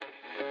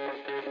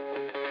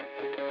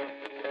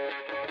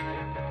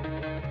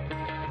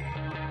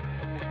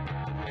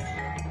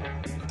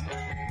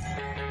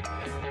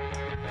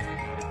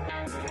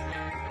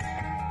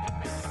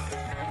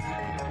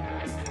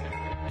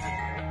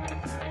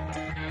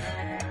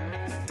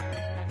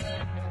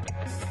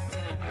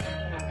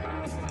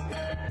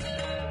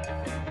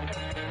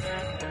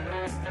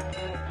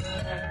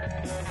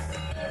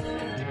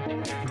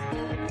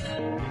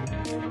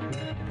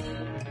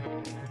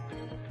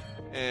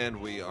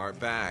are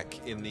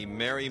back in the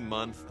merry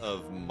month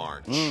of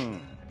March. I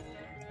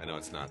know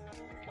it's not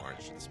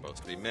March. It's supposed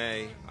to be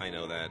May. I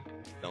know that.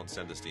 Don't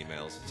send us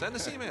emails. Send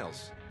us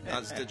emails.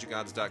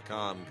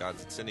 gods@digigods.com,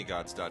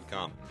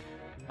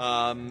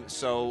 gods@cinegods.com.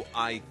 So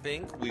I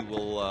think we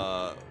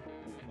will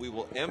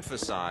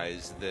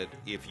emphasize that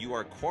if you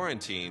are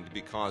quarantined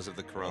because of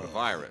the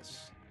coronavirus,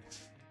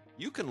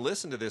 you can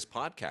listen to this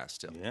podcast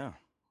still. Yeah.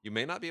 You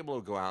may not be able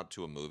to go out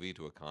to a movie,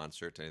 to a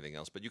concert, to anything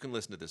else, but you can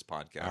listen to this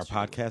podcast. Our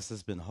podcast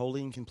has been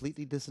wholly and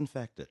completely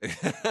disinfected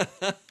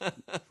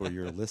for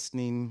your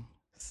listening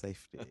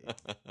safety.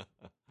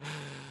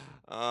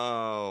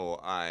 Oh,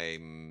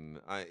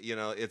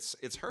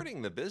 it's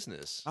hurting the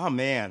business. Oh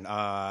man!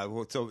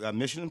 So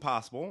Mission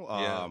Impossible,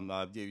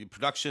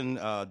 production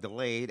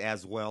delayed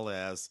as well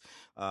as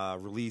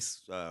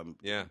release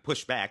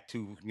pushed back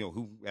to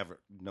whoever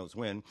knows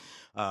when.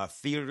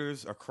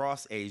 Theaters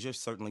across Asia,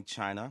 certainly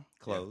China,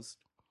 closed.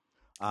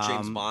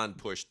 James Bond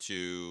pushed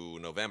to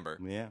November.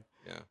 Yeah,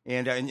 yeah.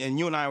 And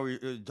you and I were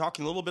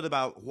talking a little bit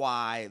about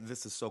why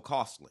this is so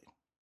costly.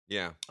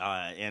 Yeah,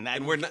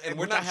 we're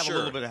not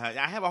sure.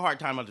 I have a hard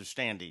time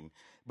understanding,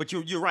 but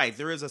you're right.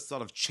 There is a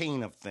sort of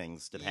chain of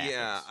things that happens.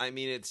 Yeah, I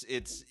mean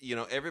it's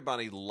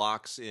everybody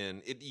locks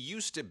in. It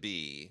used to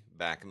be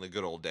back in the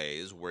good old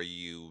days where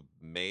you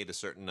made a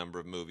certain number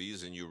of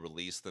movies and you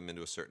released them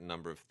into a certain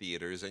number of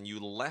theaters and you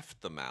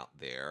left them out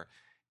there,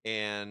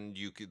 and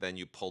you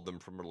pulled them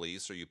from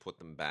release or you put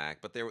them back.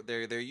 But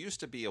there used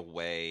to be a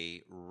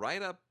way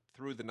right up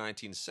through the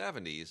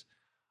 1970s.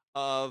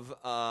 Of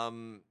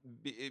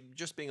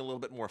just being a little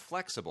bit more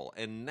flexible.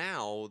 And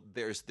now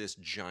there's this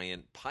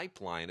giant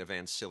pipeline of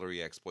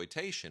ancillary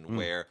exploitation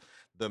where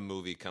the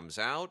movie comes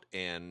out,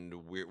 and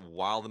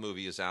while the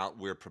movie is out,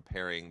 we're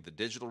preparing the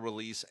digital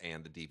release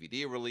and the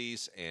DVD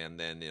release, and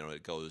then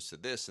it goes to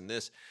this and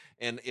this,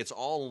 and it's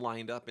all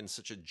lined up in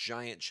such a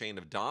giant chain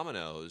of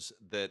dominoes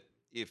that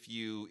if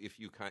you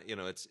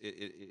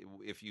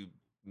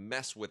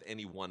mess with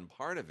any one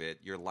part of it,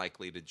 you're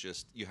likely to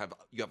just you have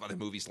other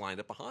movies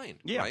lined up behind.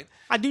 Yeah, right?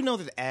 I do know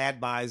that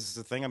ad buys is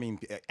a thing. I mean,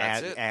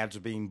 ads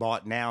are being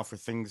bought now for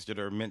things that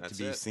are meant to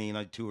be seen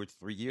like 2 or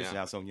 3 years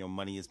now. So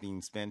money is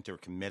being spent or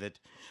committed,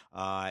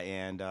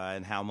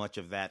 and how much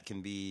of that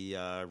can be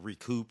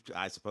recouped,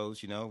 I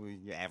suppose.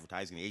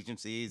 Advertising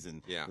agencies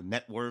and the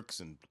networks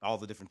and all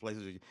the different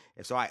places.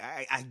 So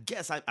I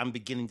guess I'm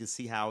beginning to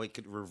see how it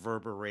could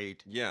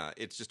reverberate. Yeah,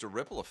 it's just a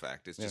ripple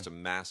effect. It's just a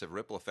massive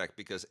ripple effect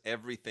because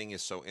everything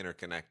is so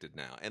interconnected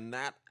now. And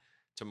that,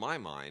 to my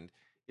mind,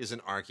 is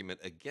an argument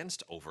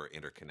against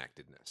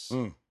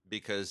over-interconnectedness.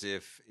 Because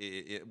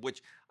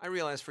which I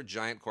realize for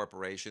giant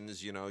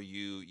corporations,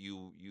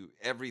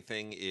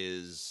 everything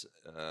has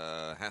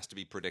to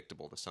be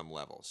predictable to some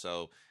level.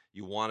 So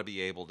you want to be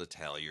able to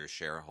tell your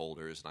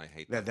shareholders, and I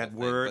hate that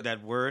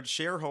word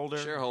shareholder.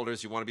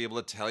 Shareholders, you want to be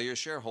able to tell your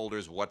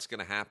shareholders what's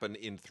going to happen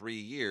in 3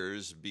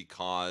 years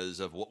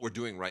because of what we're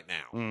doing right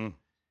now.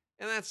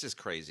 And that's just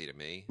crazy to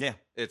me. Yeah.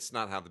 It's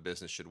not how the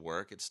business should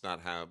work. It's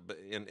not how,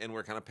 and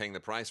we're kind of paying the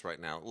price right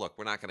now. Look,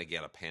 we're not going to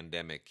get a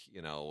pandemic,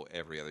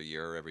 every other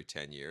year or every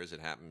 10 years.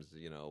 It happens,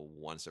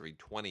 once every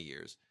 20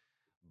 years.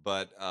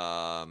 But,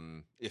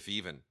 if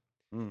even.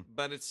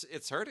 But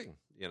it's hurting,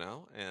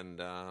 and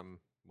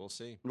we'll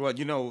see. Well,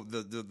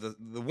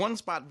 the one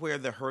spot where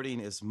the hurting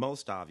is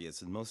most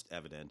obvious and most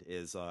evident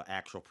is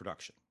actual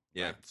production.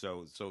 Yeah. Right?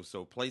 So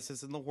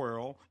places in the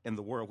world,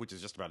 which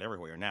is just about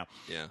everywhere now,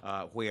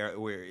 where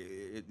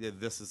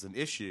this is an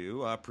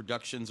issue,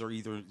 productions are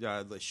either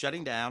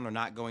shutting down or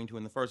not going to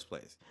in the first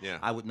place. Yeah.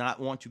 I would not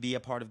want to be a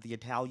part of the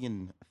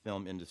Italian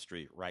film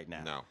industry right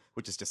now. No.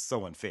 Which is just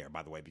so unfair,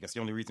 by the way, because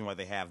the only reason why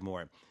they have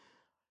more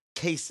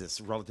cases,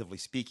 relatively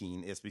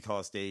speaking, is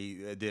because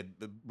they did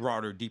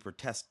broader, deeper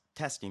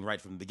testing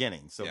right from the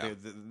beginning. So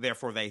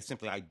therefore, they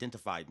simply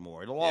identified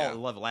more. It'll all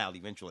level out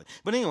eventually.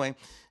 But anyway,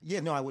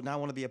 I would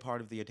not want to be a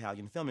part of the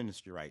Italian film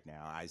industry right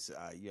now. I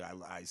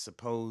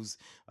suppose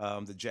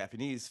the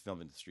Japanese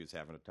film industry is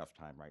having a tough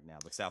time right now.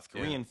 The South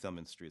Korean film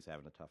industry is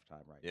having a tough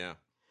time right now.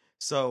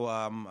 So,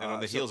 and on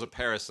the heels of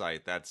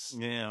Parasite, that's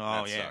sucks.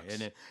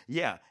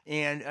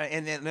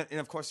 And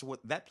of course,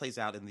 what that plays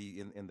out in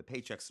the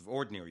paychecks of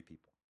ordinary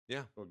people.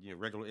 Yeah, or,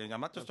 regular. And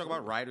I'm not just talking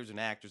about writers and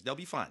actors; they'll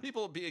be fine.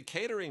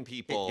 Catering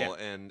people,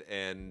 and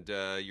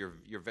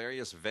your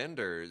various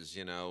vendors,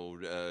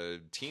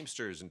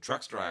 Teamsters and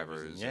truck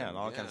drivers, and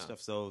all kind of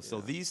stuff. So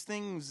these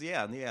things,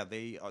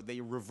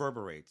 they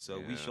reverberate. So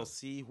we shall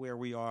see where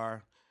we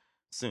are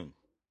soon.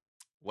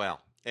 Well,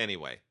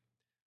 anyway,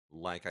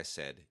 like I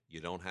said,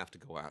 you don't have to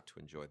go out to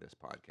enjoy this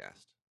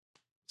podcast.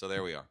 So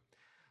there we are.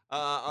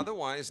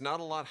 Otherwise,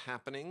 not a lot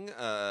happening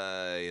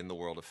in the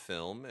world of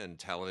film and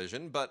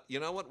television. But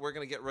you know what? We're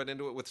going to get right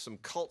into it with some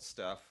cult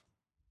stuff.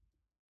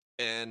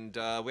 And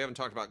we haven't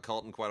talked about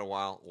cult in quite a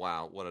while.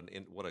 Wow,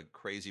 what a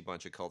crazy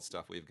bunch of cult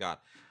stuff we've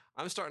got.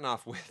 I'm starting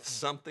off with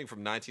something from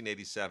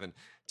 1987.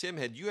 Tim,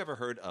 had you ever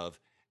heard of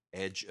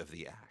Edge of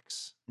the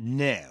Axe.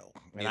 No.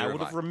 And I Neither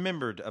would have have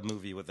remembered a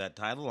movie with that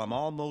title. I'm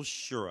almost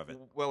sure of it.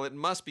 Well, it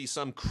must be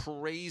some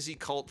crazy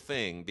cult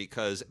thing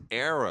because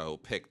Arrow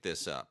picked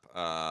this up.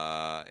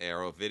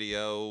 Arrow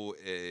Video,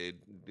 it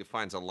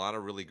finds a lot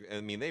of really,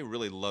 I mean, they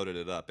really loaded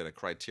it up in a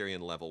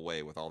Criterion level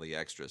way with all the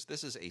extras.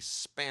 This is a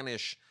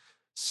Spanish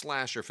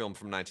slasher film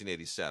from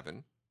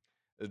 1987.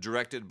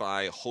 Directed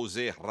by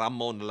Jose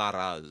Ramon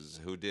Larraz,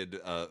 who did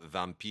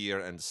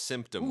Vampire and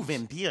Symptoms. Ooh,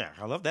 Vampire.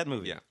 I love that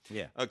movie.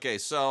 Yeah. Okay,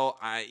 so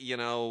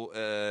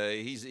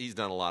he's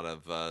done a lot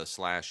of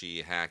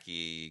slashy,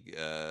 hacky,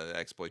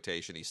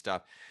 exploitation-y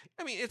stuff.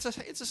 I mean, it's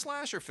a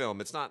slasher film.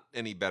 It's not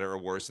any better or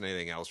worse than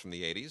anything else from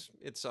the 80s.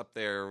 It's up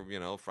there,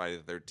 Friday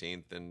the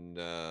 13th and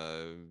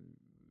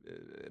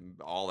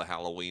all the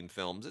Halloween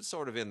films. It's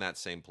sort of in that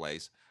same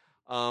place.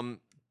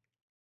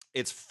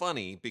 It's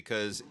funny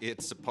because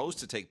it's supposed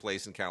to take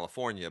place in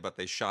California, but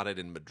they shot it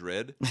in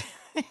Madrid.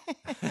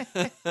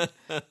 A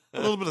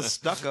little bit of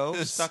stucco.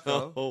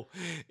 So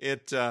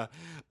it, I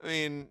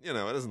mean, it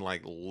doesn't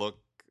look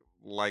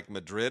like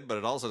Madrid, but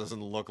it also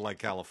doesn't look like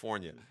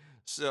California.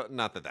 So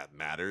not that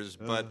matters,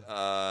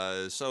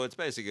 but so it's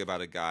basically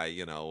about a guy,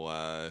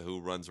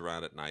 who runs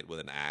around at night with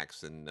an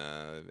axe and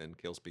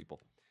kills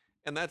people,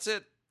 and that's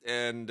it.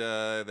 And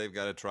they've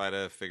got to try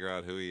to figure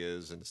out who he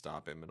is and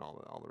stop him and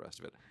all the rest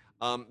of it.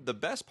 The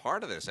best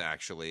part of this,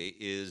 actually,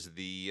 is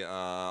the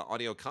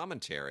audio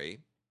commentary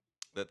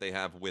that they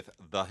have with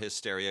The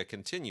Hysteria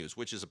Continues,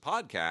 which is a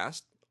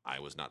podcast I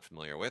was not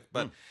familiar with,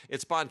 but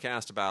it's a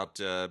podcast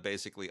about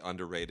basically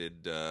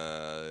underrated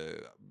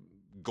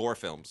gore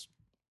films,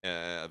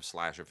 of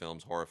slasher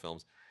films, horror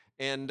films,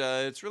 and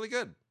it's really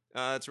good.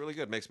 It's really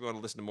good. It makes me want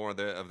to listen to more of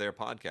their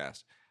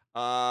podcast.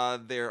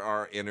 There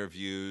are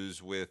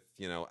interviews with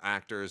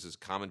actors. There's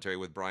commentary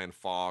with Brian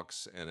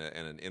Fox and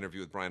an interview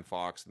with Brian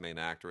Fox, the main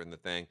actor in the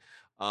thing.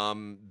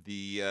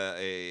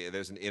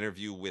 There's an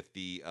interview with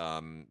the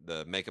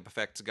makeup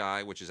effects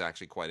guy, which is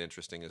actually quite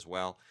interesting as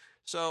well.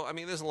 So I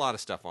mean, there's a lot of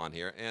stuff on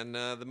here, and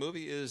the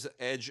movie is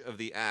Edge of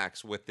the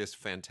Axe with this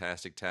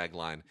fantastic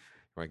tagline.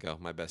 Here I go,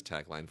 my best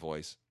tagline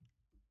voice.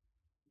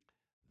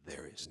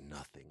 There is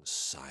nothing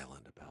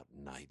silent about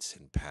nights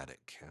in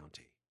Paddock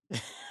County.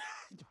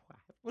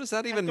 What does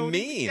that even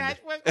mean? I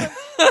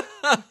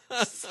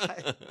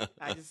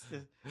just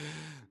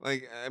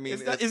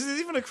is it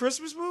even a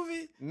Christmas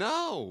movie?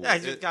 No. I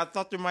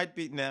thought there might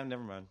be. No,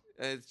 never mind.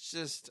 It's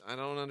just I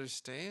don't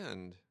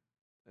understand.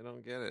 I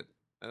don't get it.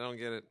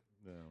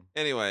 No.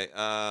 Anyway,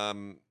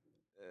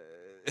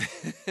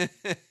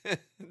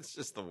 it's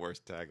just the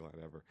worst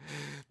tagline ever.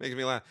 Making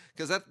me laugh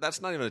because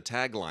that's not even a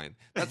tagline.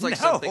 That's like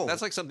something.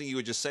 That's like something you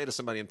would just say to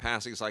somebody in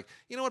passing. It's like,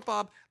 you know what,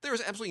 Bob? There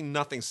is absolutely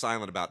nothing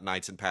silent about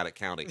nights in Paddock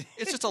County.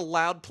 It's just a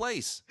loud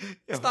place.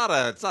 It's not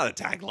a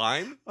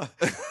tagline.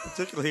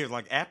 Particularly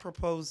like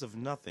apropos of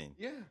nothing.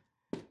 Yeah.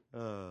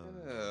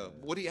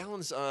 Woody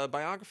Allen's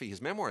biography,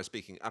 his memoir,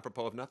 speaking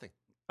apropos of nothing.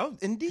 Oh,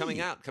 indeed.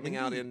 Coming out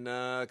in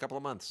a couple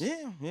of months.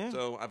 Yeah.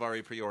 So I've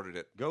already pre-ordered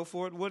it. Go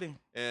for it, Woody.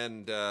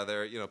 And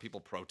there are,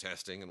 people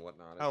protesting and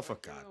whatnot. Oh, for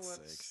God's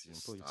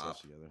sakes. Pull yourself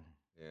together.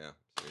 Yeah,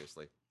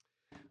 seriously.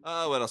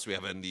 What else do we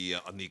have in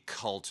the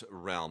cult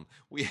realm?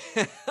 We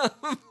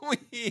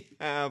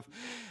have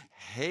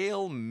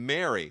Hail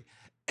Mary! !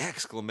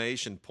 This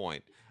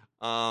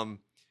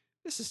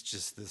is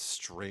just the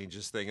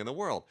strangest thing in the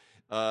world.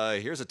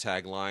 Here's a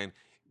tagline.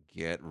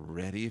 Get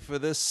ready for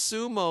the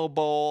Sumo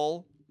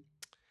Bowl.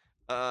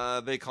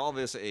 They call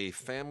this a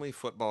family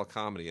football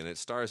comedy, and it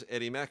stars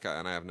Eddie Mecca,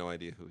 and I have no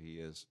idea who he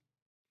is.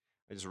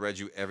 I just read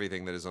you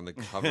everything that is on the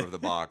cover of the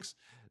box.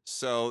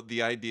 So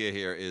the idea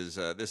here is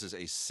this is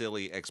a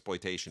silly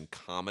exploitation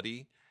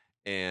comedy,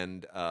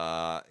 and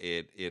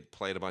it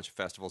played a bunch of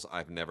festivals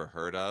I've never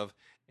heard of,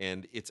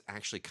 and it's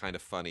actually kind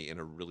of funny in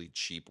a really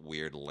cheap,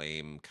 weird,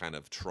 lame kind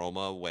of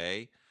trauma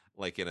way,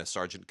 like in a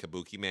Sergeant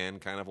Kabuki Man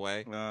kind of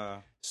way.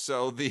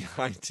 So the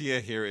idea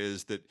here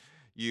is that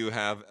you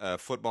have a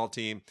football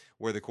team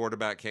where the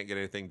quarterback can't get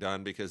anything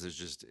done because it's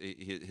just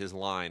his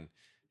line,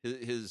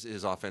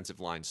 his offensive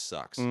line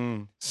sucks.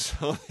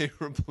 So they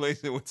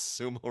replace it with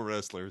sumo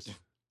wrestlers.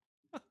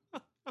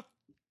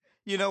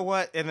 You know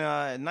what? In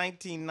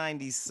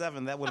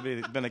 1997, that would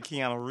have been a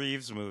Keanu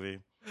Reeves movie,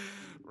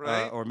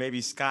 right? Or maybe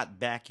Scott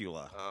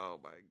Bakula. Oh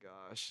my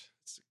gosh.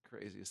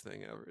 Craziest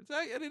thing ever.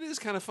 And it is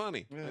kind of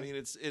funny. Yeah. I mean,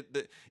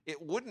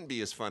 it wouldn't be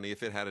as funny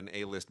if it had an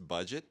A-list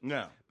budget.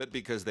 No. But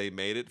because they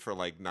made it for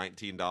like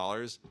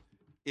 $19,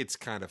 it's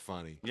kind of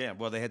funny. Yeah,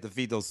 well, they had to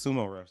feed those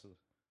sumo wrestlers.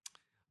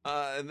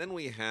 And then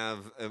we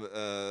have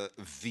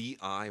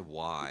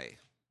VIY.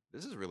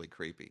 This is really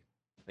creepy.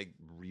 Like,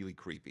 really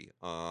creepy.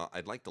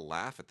 I'd like to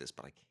laugh at this,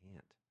 but I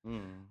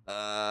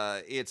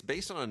can't. It's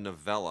based on a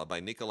novella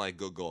by Nikolai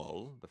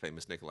Gogol, the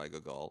famous Nikolai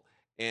Gogol.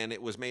 And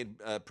it was made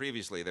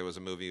previously. There was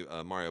a movie,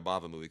 a Mario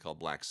Bava movie called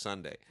Black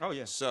Sunday. Oh,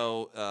 yeah.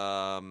 So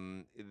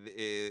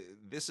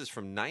this is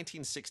from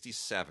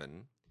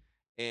 1967,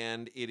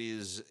 and it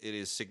is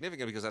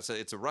significant because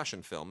it's a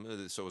Russian film.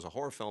 So it was a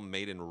horror film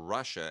made in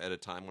Russia at a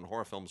time when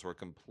horror films were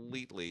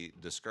completely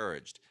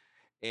discouraged.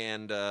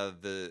 and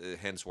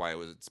hence why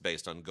it's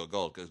based on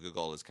Gogol, because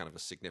Gogol is kind of a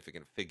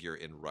significant figure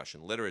in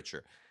Russian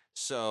literature.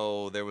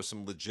 So there was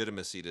some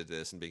legitimacy to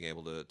this and being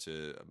able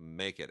to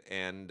make it,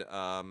 and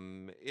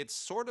it's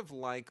sort of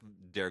like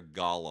Der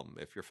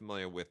Golem, if you're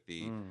familiar with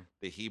the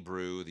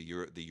Hebrew, the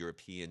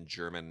European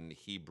German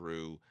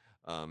Hebrew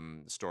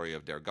story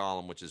of Der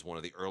Golem, which is one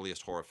of the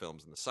earliest horror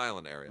films in the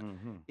silent era.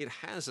 Mm-hmm. It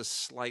has a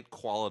slight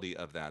quality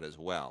of that as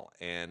well,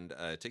 and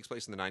it takes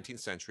place in the 19th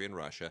century in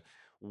Russia,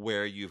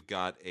 where you've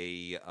got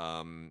this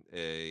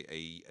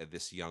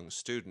young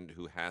student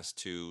who has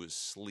to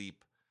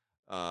sleep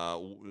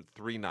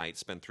 3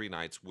 nights, spend 3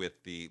 nights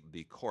with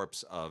the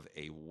corpse of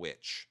a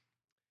witch,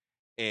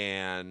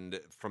 and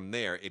from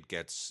there it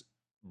gets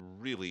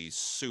really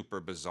super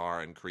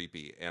bizarre and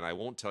creepy. And I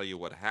won't tell you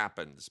what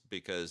happens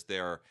because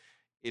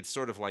it's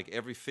sort of like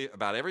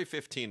about every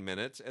 15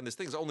 minutes, and this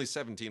thing's only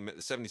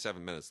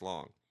 77 minutes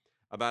long.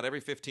 About every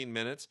 15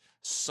 minutes,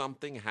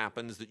 something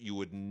happens that you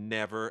would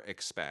never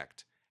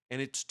expect,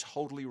 and it's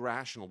totally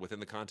rational within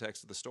the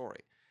context of the story.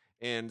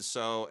 And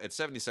so at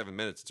 77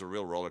 minutes, it's a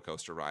real roller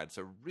coaster ride. It's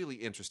a really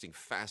interesting,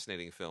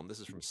 fascinating film. This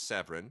is from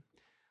Severin.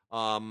 A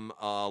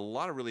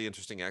lot of really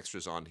interesting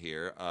extras on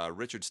here.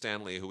 Richard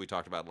Stanley, who we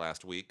talked about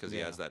last week, because he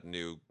has that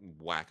new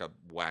whacked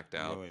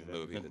out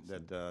movie.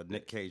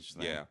 Nick Cage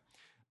thing.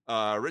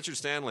 Yeah. Richard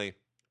Stanley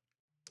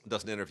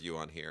does an interview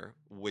on here,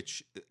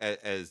 which,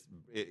 as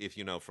if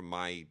you know from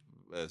my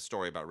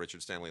story about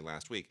Richard Stanley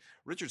last week,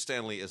 Richard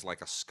Stanley is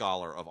like a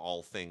scholar of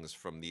all things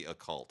from the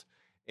occult.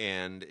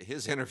 And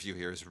his interview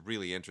here is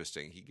really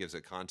interesting. He gives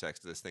a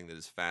context to this thing that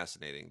is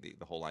fascinating,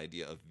 the whole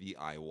idea of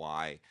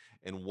VIY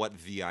and what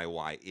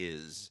VIY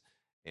is.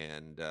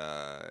 And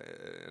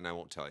I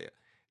won't tell you.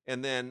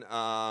 And then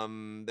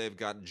they've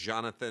got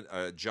John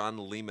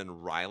Lehman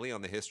Riley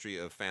on the history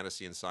of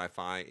fantasy and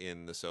sci-fi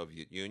in the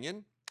Soviet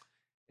Union,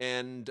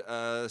 and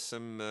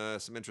some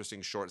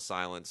interesting short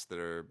silence that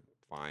are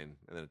fine,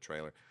 and then a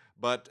trailer.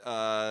 But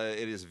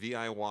it is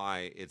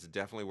VIY. It's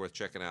definitely worth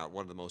checking out.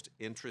 One of the most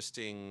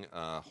interesting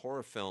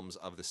horror films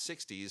of the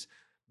 60s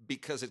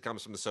because it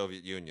comes from the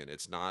Soviet Union.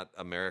 It's not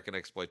American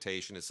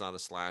exploitation. It's not a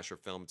slasher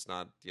film. It's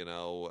not,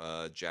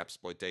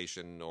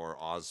 Japsploitation or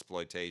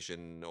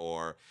Ozploitation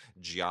or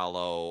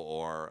Giallo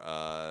or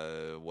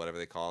whatever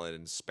they call it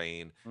in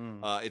Spain.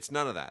 It's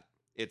none of that.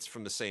 It's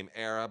from the same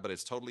era, but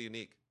it's totally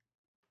unique.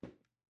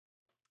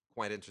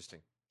 Quite interesting.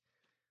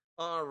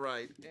 All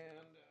right.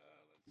 And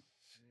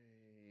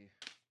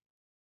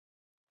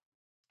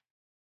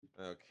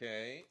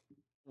okay.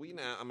 I'm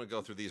going to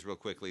go through these real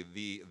quickly.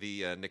 The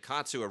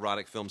Nikkatsu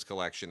erotic films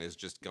collection has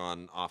just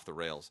gone off the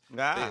rails.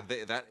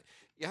 That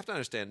you have to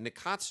understand.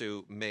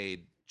 Nikkatsu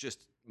made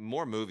just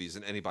more movies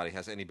than anybody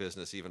has any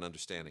business even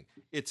understanding.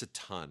 It's a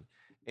ton,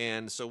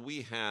 and so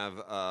we have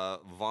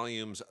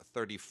volumes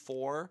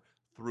 34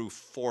 through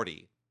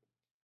 40.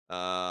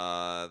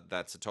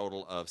 That's a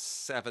total of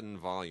 7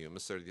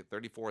 volumes,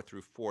 34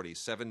 through 40,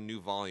 7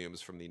 new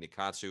volumes from the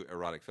Nikkatsu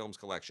erotic films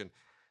collection.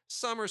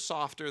 Some are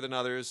softer than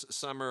others.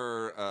 Some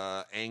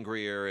are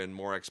angrier and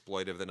more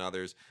exploitive than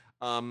others.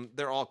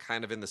 They're all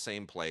kind of in the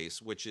same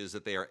place, which is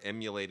that they are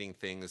emulating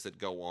things that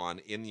go on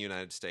in the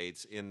United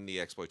States, in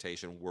the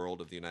exploitation world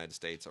of the United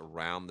States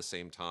around the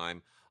same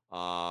time.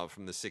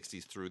 From the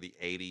 60s through the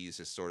 80s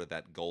is sort of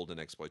that golden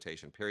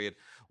exploitation period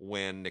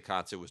when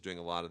Nikkatsu was doing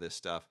a lot of this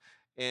stuff.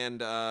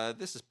 And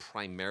this is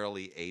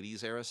primarily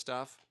 80s era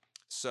stuff.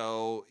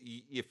 So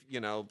if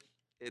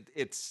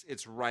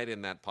it's right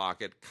in that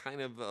pocket,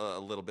 kind of a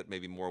little bit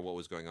maybe more what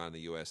was going on in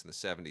the U.S. in the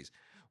 70s.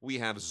 We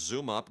have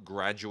Zoom Up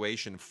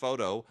graduation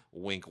photo,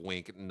 wink,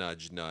 wink,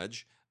 nudge,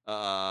 nudge.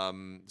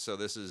 So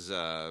this is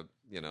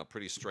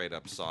pretty straight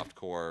up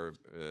softcore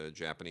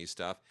Japanese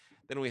stuff.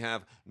 Then we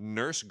have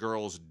Nurse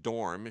Girl's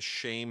Dorm,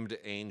 Shamed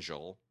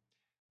Angel.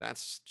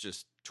 That's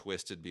just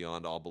twisted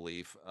beyond all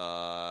belief.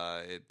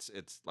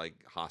 It's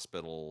like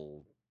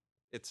hospital.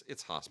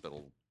 It's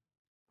hospital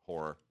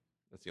horror.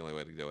 That's the only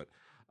way to do it.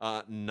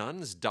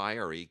 Nun's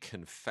Diary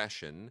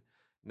Confession.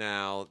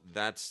 Now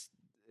that's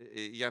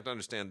you have to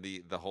understand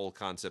the whole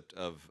concept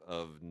of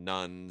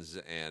nuns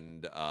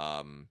and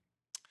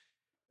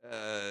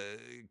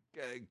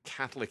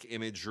Catholic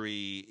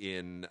imagery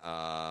in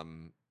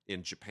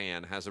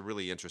Japan has a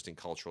really interesting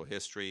cultural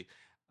history.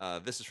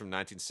 This is from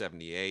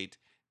 1978.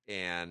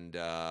 And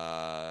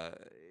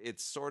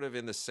it's sort of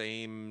in the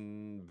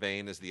same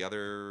vein as the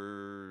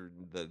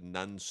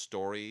nun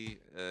story,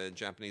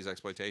 Japanese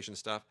exploitation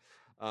stuff,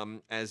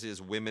 as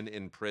is Women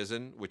in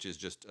Prison, which is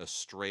just a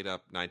straight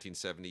up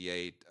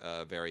 1978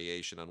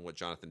 variation on what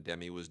Jonathan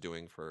Demme was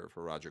doing for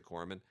Roger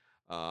Corman.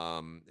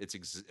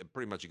 It's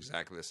pretty much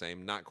exactly the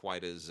same, not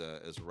quite as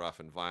rough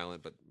and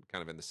violent, but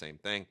kind of in the same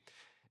thing.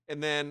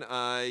 And then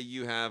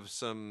you have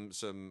some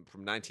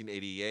from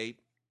 1988.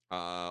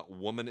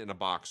 Woman in a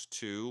Box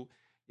 2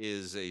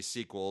 is a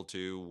sequel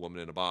to Woman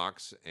in a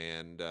Box,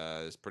 and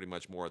is pretty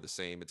much more of the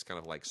same. It's kind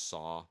of like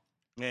Saw.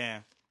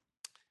 Yeah.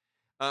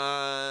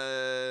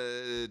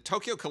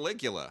 Tokyo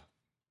Caligula.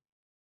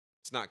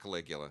 It's not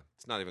Caligula.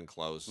 It's not even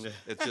close. It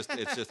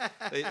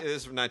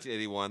is from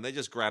 1981. They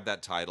just grabbed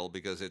that title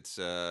because it's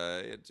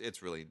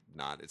really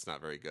not. It's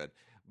not very good.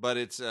 But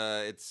it's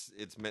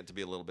meant to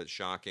be a little bit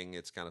shocking.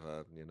 It's kind of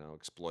a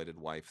exploited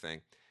wife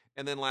thing.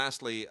 And then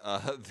lastly,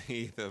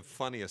 the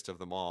funniest of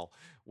them all,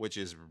 which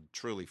is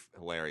truly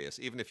hilarious,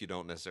 even if you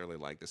don't necessarily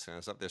like this kind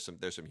of stuff. There's some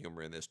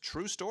humor in this.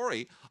 True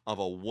story of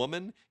a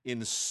woman in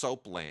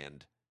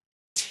Soapland.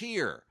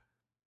 Tear.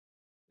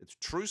 It's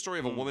true story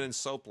of a woman in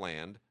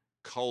Soapland,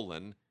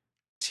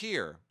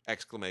 tear,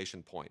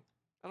 exclamation point.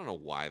 I don't know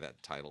why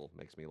that title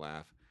makes me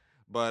laugh.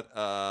 But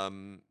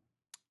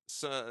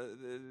so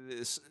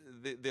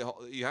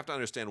you have to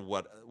understand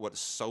what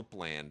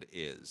Soapland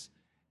is.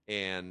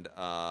 And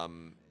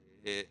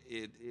the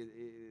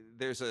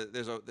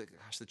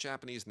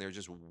Japanese, and they're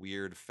just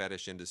weird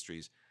fetish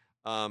industries.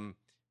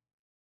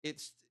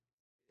 It's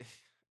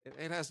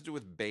It has to do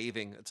with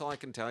bathing. That's all I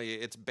can tell you.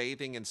 It's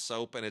bathing in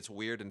soap, and it's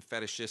weird and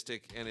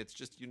fetishistic, and it's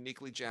just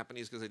uniquely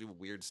Japanese because they do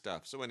weird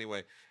stuff. So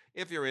anyway,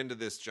 if you're into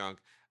this junk,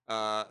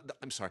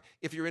 I'm sorry,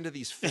 if you're into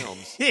these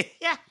films, the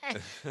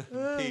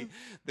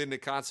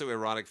Nikatsu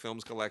Erotic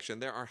Films Collection,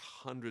 there are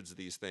hundreds of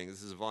these things.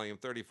 This is volume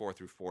 34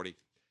 through 40.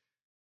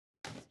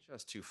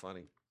 Just too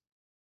funny.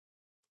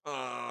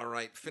 All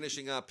right,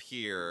 finishing up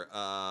here,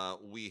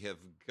 we have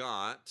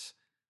got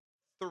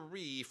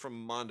 3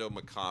 from Mondo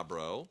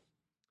Macabro.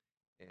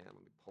 And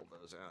let me pull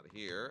those out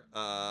here.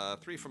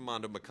 3 from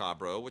Mondo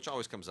Macabro, which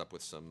always comes up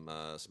with some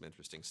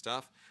interesting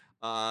stuff.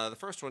 The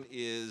first one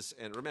is,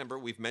 and remember,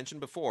 we've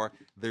mentioned before,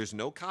 there's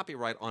no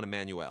copyright on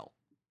Emmanuelle.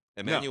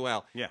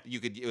 Emmanuelle, no. Yeah.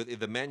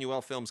 The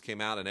Emmanuelle films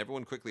came out, and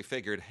everyone quickly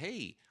figured,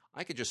 hey,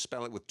 I could just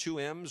spell it with 2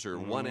 M's or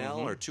 1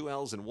 L or 2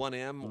 L's and 1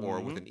 M or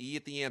with an E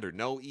at the end or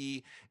no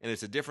E, and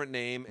it's a different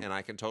name, and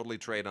I can totally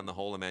trade on the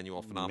whole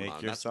Emmanuelle phenomenon.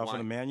 Make yourself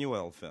an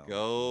Emmanuelle film.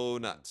 Go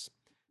nuts.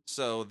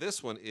 So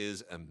this one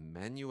is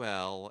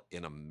Emmanuelle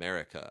in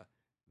America.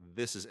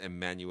 This is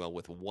Emmanuelle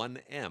with 1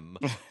 M,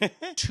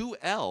 2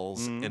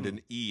 L's, and an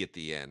E at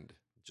the end,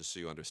 just so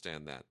you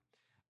understand that.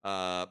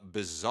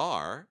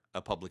 Bizarre,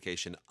 a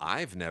publication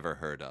I've never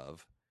heard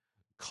of,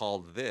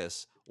 called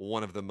this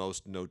one of the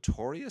most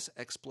notorious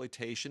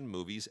exploitation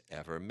movies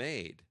ever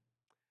made.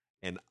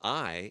 And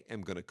I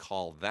am going to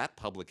call that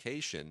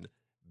publication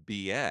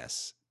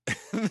BS.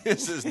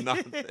 This is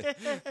not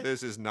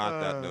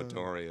that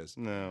notorious.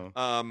 No.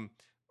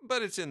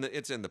 But it's in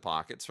the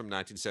pockets from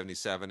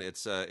 1977.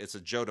 It's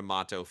a Joe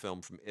D'Amato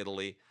film from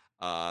Italy.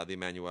 The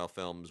Emmanuelle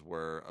films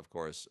were, of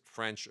course,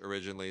 French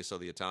originally, so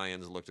the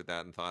Italians looked at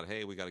that and thought,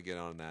 "Hey, we got to get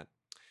on that."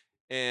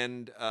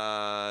 And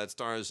it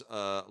stars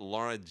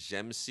Laura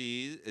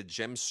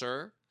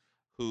Gemser,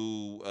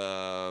 who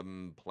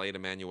played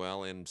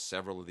Emmanuelle in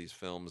several of these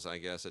films, I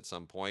guess, at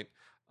some point.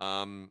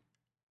 You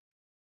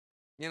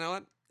know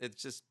what?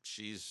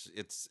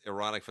 It's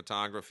erotic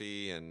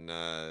photography and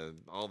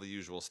all the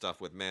usual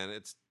stuff with men.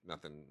 It's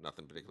nothing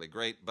particularly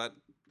great, but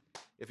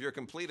if you're a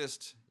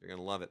completist, you're going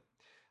to love it.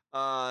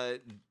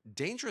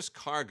 Dangerous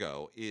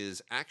Cargo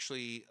is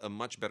actually a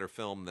much better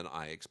film than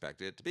I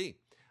expected it to be.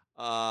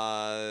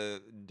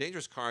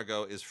 Dangerous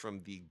Cargo is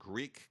from the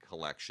Greek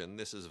collection.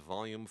 This is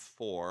volume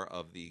 4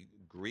 of the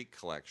Greek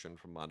collection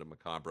from Mondo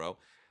Macabro,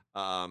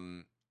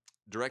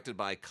 directed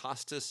by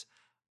Kostas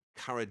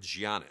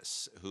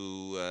Karagiannis,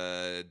 who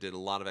did a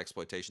lot of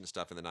exploitation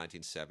stuff in the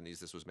 1970s.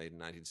 This was made in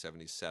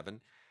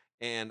 1977.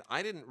 And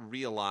I didn't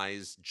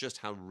realize just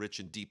how rich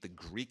and deep the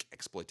Greek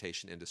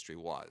exploitation industry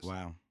was.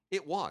 Wow.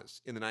 It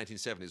was. In the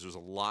 1970s, there was a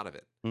lot of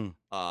it.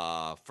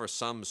 For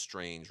some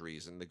strange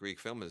reason, the Greek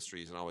film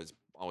industry has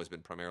always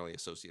been primarily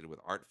associated with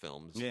art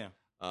films. Yeah.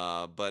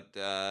 But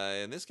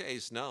in this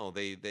case, no.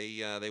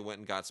 They went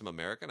and got some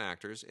American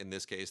actors. In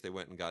this case, they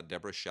went and got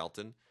Deborah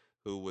Shelton,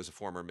 who was a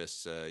former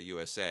Miss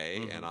USA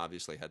and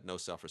obviously had no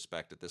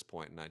self-respect at this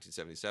point in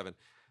 1977,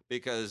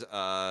 because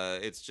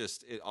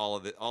all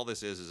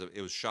this is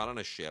it was shot on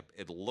a ship.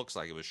 It looks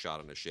like it was shot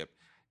on a ship,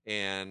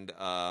 and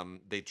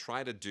they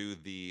try to do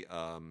the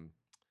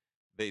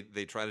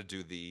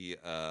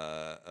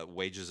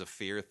Wages of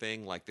Fear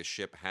thing, like the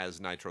ship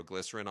has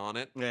nitroglycerin on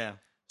it. Yeah.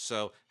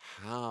 So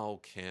how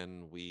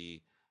can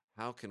we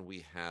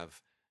have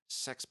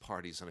sex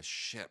parties on a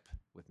ship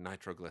with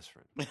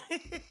nitroglycerin?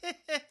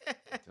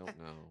 I don't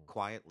know.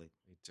 Quietly.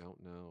 I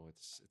don't know.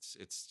 It's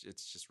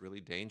just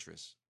really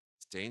dangerous.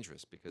 It's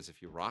dangerous because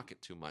if you rock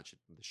it too much,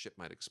 the ship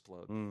might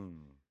explode.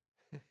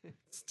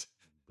 It's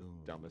the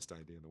dumbest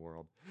idea in the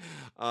world.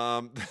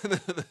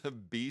 The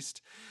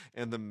Beast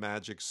and the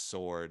Magic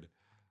Sword.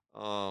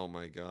 Oh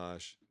my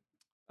gosh.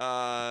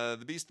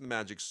 The Beast and the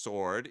Magic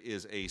Sword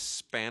is a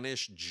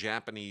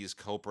Spanish-Japanese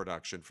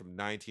co-production from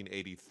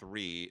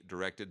 1983,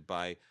 directed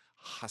by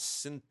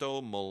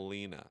Jacinto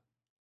Molina.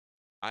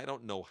 I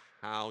don't know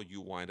how you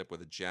wind up with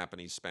a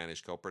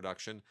Japanese-Spanish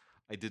co-production.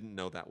 I didn't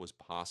know that was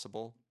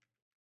possible.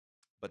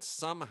 But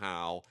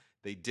somehow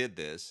they did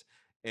this,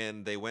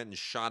 and they went and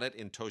shot it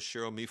in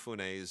Toshiro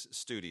Mifune's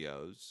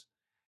studios.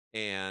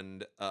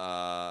 And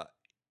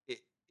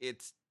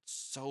it's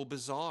so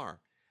bizarre.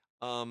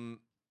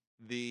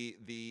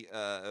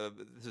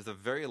 this is the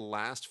very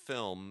last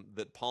film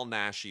that Paul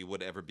Naschy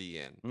would ever be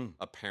in,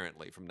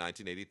 apparently, from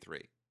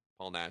 1983.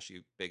 Paul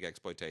Naschy, big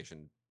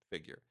exploitation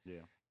figure.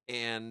 Yeah.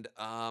 And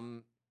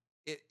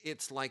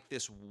it's like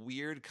this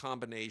weird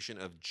combination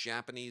of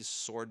Japanese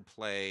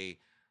swordplay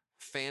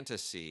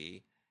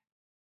fantasy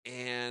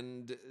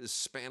and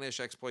Spanish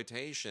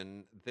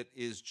exploitation that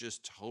is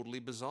just totally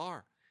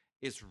bizarre.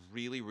 It's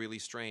really, really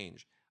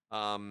strange.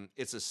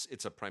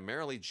 It's a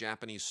primarily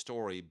Japanese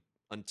story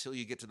until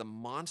you get to the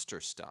monster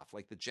stuff,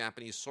 like the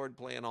Japanese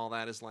swordplay and all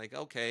that is like,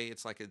 okay,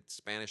 it's like a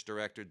Spanish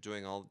director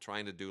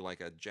trying to do like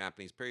a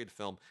Japanese period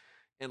film,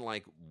 and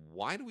like,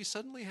 why do we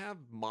suddenly have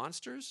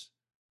monsters?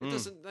 It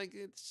doesn't, like,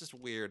 it's just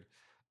weird.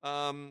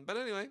 But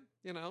anyway,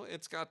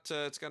 it's got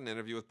an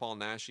interview with Paul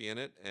Naschy in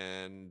it,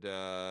 and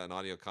an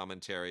audio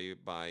commentary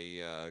by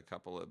a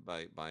couple of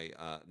by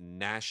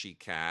Naschy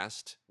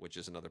Cast, which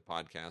is another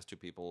podcast. Two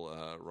people,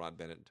 Rod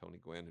Bennett and Tony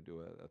Gwynn, who do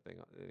a thing.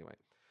 Anyway,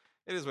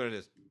 it is what it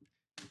is.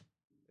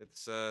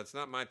 It's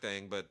not my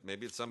thing, but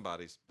maybe it's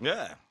somebody's.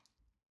 Yeah.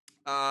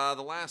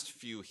 The last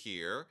few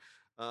here,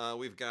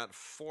 we've got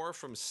 4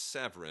 from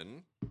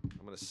Severin.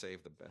 I'm going to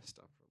save the best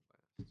stuff for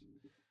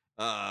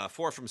last.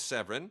 4 from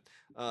Severin.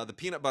 The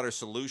Peanut Butter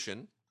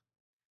Solution.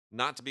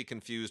 Not to be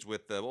confused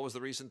with what was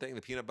the recent thing?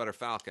 The Peanut Butter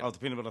Falcon. Oh, the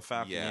Peanut Butter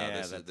Falcon. Yeah,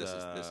 this is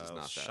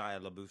not that.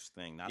 Shia LaBeouf's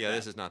thing.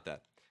 This is not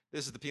that.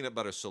 This is the Peanut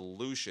Butter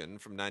Solution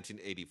from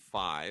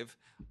 1985,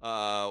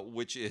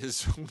 which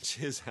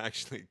is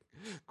actually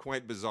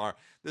quite bizarre.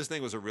 This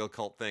thing was a real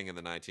cult thing in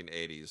the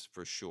 1980s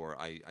for sure.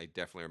 I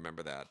definitely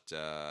remember that,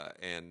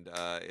 and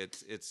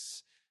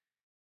it's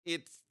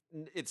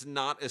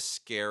not as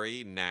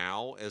scary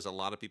now as a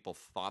lot of people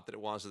thought that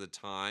it was at the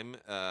time.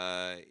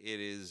 It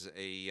is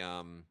a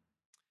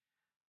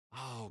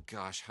oh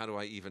gosh, how do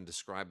I even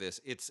describe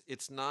this? It's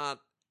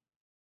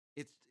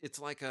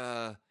like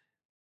a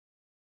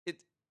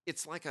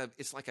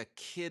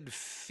kid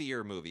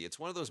fear movie. It's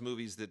one of those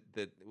movies that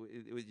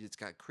it's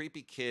got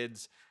creepy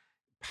kids,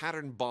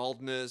 pattern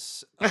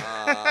baldness.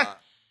 I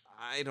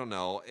don't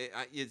know.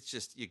 It's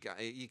just you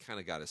kind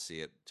of got to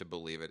see it to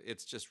believe it.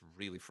 It's just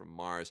really from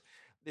Mars.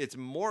 It's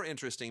more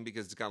interesting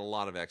because it's got a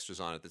lot of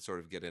extras on it that sort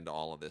of get into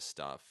all of this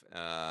stuff.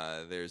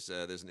 There's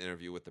an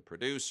interview with the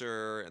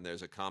producer, and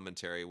there's a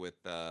commentary with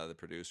the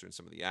producer and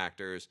some of the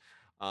actors.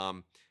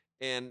 And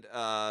there's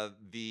a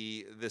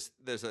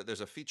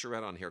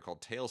featurette on here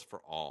called Tales for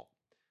All,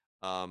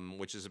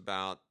 which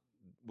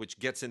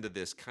gets into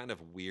this kind of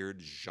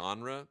weird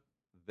genre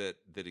that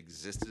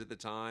existed at the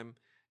time,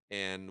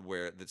 and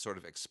that sort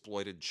of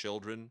exploited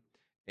children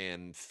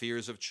and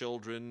fears of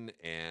children,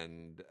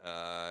 and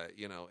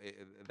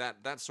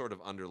that sort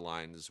of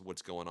underlines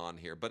what's going on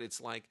here. But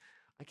it's like,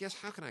 I guess,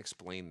 how can I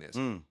explain this?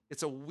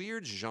 It's a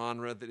weird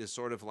genre that is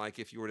sort of like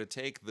if you were to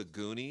take The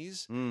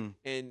Goonies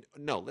and,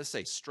 no, let's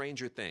say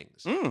Stranger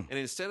Things. And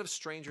instead of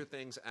Stranger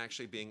Things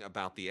actually being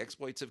about the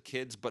exploits of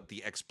kids, but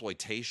the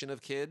exploitation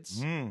of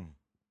kids,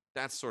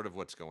 that's sort of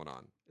what's going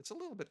on. It's a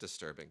little bit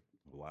disturbing.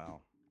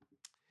 Wow.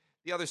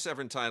 The other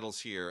Severin titles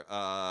here,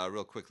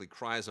 real quickly.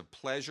 Cries of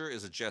Pleasure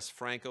is a Jess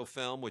Franco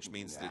film, which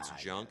means that it's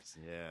junk.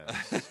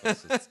 Yes,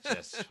 it's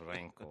Jess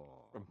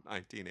Franco. From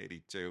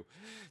 1982.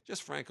 Jess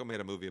Franco made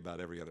a movie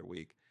about every other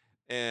week.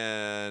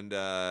 And,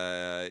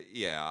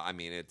 I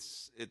mean,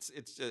 this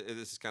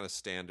is kind of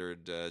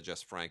standard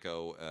Jess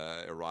Franco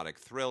erotic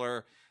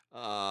thriller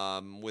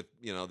with,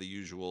 the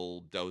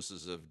usual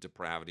doses of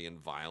depravity and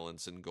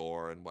violence and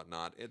gore and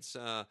whatnot. It's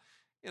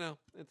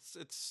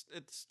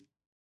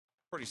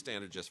pretty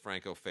standard Jess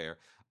Franco fare.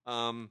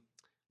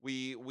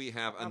 We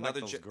have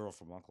another girl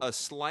from Uncle. A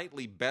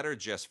slightly better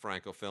Jess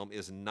Franco film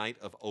is Night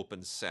of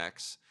Open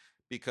Sex,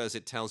 because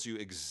it tells you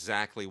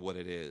exactly what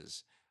it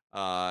is.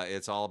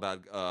 It's all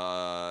about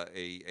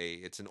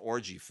it's an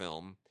orgy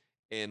film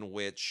in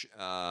which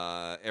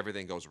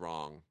everything goes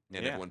wrong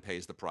and everyone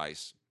pays the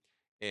price.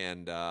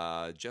 And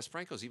Jess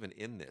Franco's even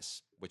in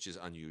this, which is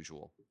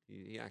unusual.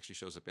 He actually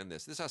shows up in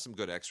this. This has some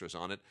good extras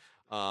on it,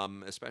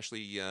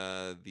 especially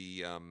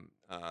the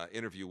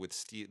interview with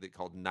Steve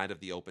called Night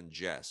of the Open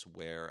Jess,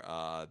 where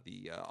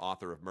the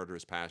author of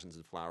Murderous Passions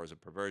and Flowers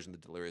of Perversion, the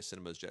Delirious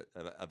Cinemas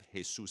of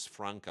Jesus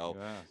Franco,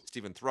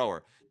 Stephen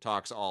Thrower,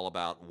 talks all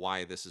about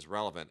why this is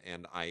relevant.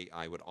 And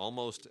I would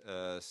almost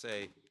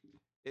say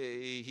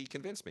he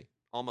convinced me,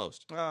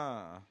 almost.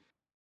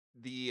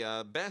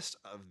 The best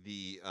of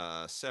the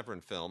Severin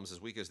films is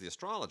Weak as the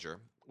Astrologer,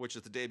 which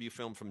is the debut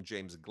film from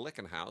James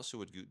Glickenhaus, who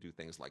would do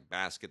things like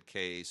Basket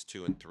Case,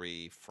 2 and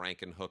 3,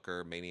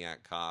 Frankenhooker,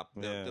 Maniac Cop.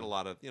 Did a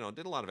lot of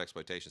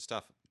exploitation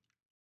stuff.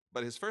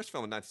 But his first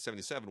film in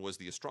 1977 was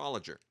The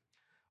Astrologer,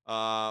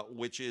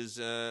 which is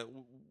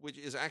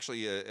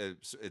actually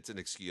it's an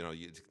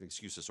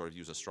excuse to sort of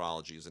use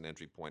astrology as an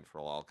entry point for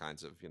all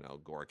kinds of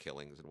gore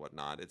killings and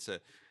whatnot.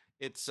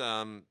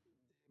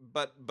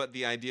 But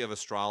the idea of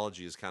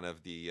astrology is kind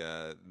of the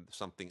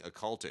something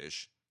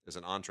occultish as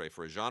an entree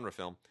for a genre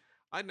film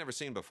I'd never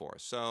seen before.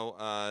 So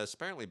it's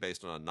apparently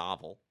based on a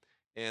novel,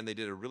 and they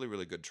did a really,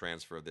 really good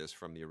transfer of this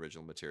from the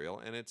original material,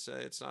 and it's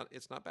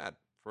not bad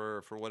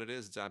for what it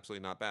is, it's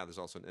absolutely not bad. There's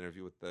also an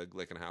interview with the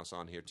Glickenhaus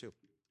on here too.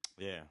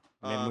 Yeah,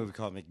 I made a movie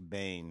called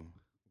McBain.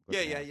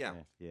 Yeah.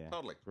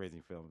 Totally.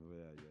 Crazy film.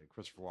 Yeah,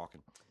 Christopher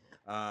Walken.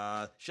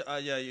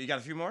 Yeah, you got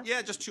a few more?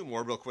 Yeah, just two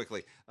more real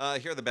quickly.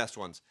 Here are the best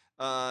ones.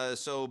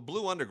 So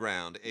Blue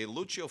Underground, a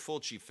Lucio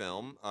Fulci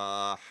film,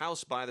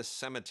 House by the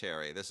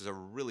Cemetery. This is a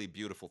really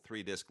beautiful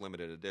 3-disc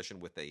limited edition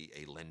with a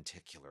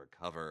lenticular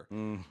cover,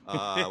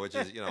 which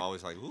is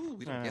always like, ooh,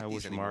 we don't get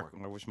these anymore.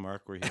 I wish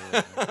Mark were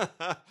here.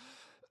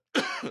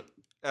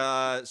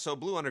 So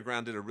Blue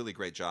Underground did a really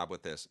great job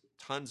with this.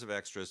 Tons of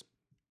extras.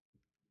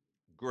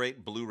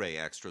 Great Blu-ray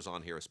extras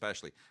on here,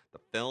 especially. The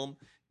film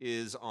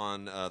is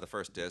on the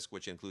first disc,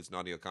 which includes an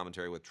audio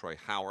commentary with Troy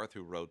Howarth,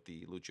 who wrote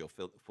the Lucio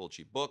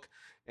Fulci book.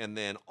 And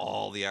then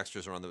all the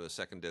extras are on the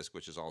second disc,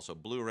 which is also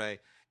Blu-ray.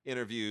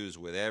 Interviews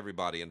with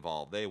everybody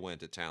involved. They went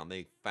to town.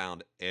 They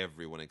found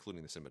everyone,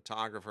 including the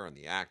cinematographer and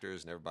the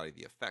actors and everybody,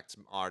 the effects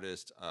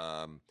artist.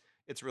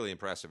 It's really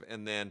impressive.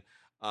 And then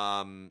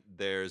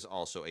there's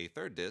also a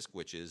third disc,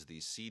 which is the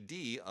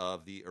CD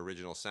of the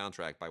original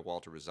soundtrack by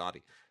Walter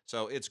Rizzati.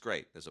 So it's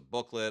great. There's a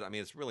booklet. I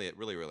mean, it's really,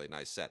 really, really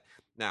nice set.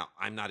 Now,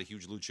 I'm not a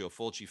huge Lucio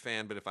Fulci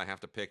fan, but if I have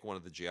to pick one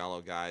of the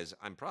Giallo guys,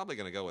 I'm probably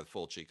going to go with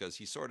Fulci because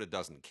he sort of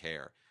doesn't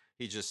care.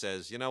 He just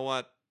says, you know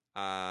what?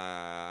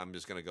 I'm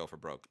just going to go for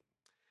broke.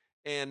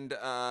 And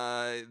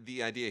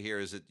the idea here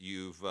is that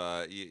you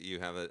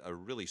have a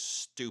really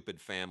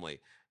stupid family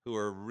who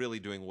are really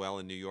doing well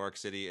in New York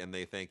City, and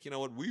they think, you know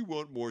what, we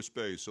want more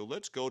space, so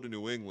let's go to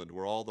New England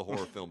where all the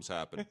horror films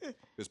happen.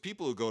 Because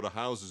people who go to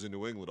houses in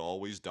New England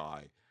always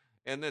die.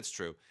 And that's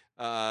true.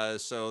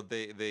 So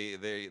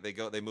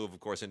they move, of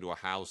course, into a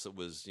house that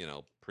was,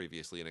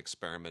 previously an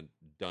experiment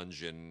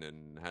dungeon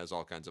and has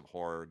all kinds of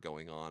horror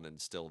going on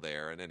and still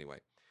there. And anyway,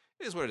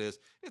 it is what it is.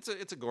 It's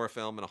a gore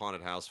film and a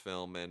haunted house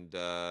film, and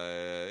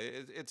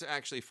it's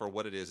actually, for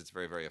what it is, it's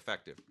very, very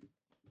effective.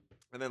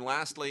 And then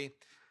lastly,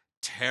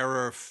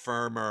 Terror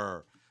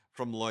Firmer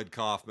from Lloyd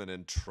Kaufman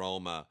and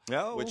Troma,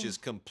 which is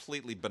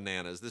completely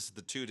bananas. This is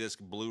the 2-disc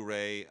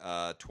Blu-ray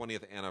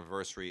 20th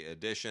anniversary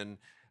edition,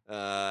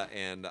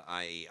 and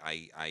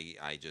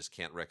I just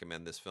can't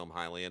recommend this film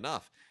highly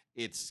enough.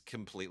 It's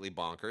completely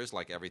bonkers,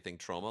 like everything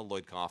Troma.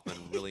 Lloyd Kaufman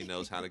really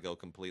knows how to go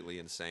completely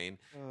insane.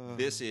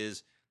 This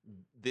is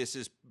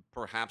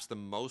perhaps the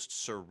most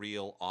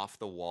surreal,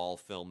 off-the-wall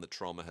film that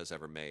Troma has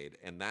ever made,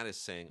 and that is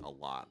saying a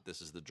lot.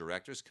 This is the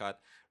director's cut.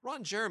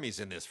 Ron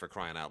Jeremy's in this, for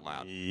crying out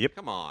loud. Yep.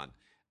 Come on.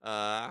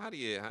 How do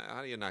you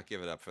not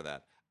give it up for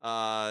that?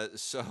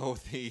 So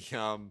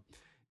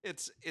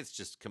it's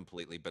just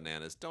completely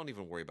bananas. Don't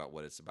even worry about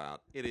what it's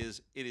about. It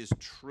is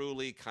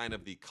truly kind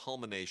of the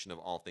culmination of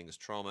all things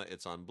Troma.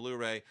 It's on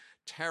Blu-ray.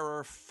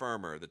 Terror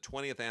Firmer, the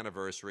 20th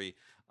anniversary.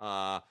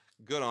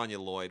 Good on you,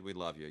 Lloyd. We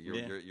love you.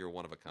 You're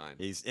one of a kind.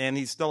 He's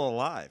still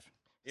alive.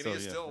 He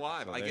is still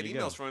alive. So I get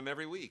emails from him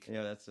every week.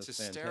 Yeah, that's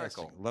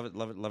hysterical.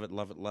 Fantastic.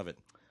 Love it.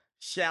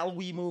 Shall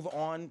we move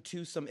on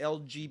to some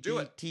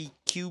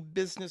LGBTQ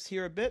business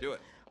here a bit? Do it.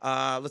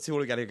 Let's see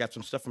what we got here. Got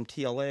some stuff from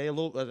TLA, a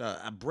little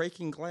a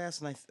Breaking Glass,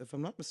 and if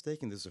I'm not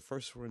mistaken, there's a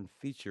first run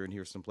feature in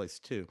here someplace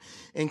too,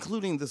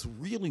 including this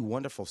really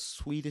wonderful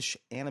Swedish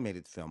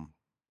animated film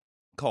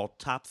called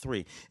Top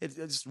 3. It's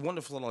just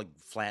wonderful little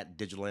flat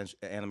digital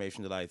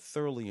animation that I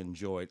thoroughly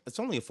enjoyed. It's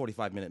only a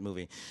 45-minute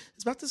movie.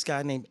 It's about this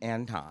guy named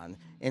Anton,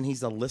 and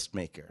he's a list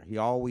maker. He's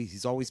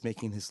always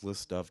making his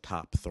list of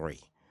top 3.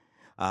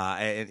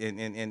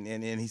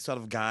 And he sort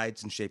of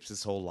guides and shapes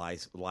his whole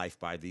life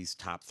by these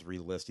top 3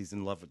 lists. He's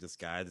in love with this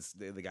guy.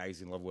 The guy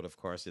he's in love with, of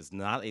course, is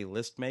not a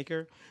list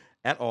maker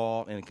at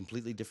all, and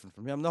completely different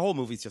from him. The whole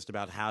movie's just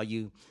about how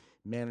you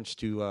manage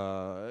to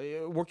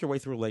work your way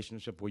through a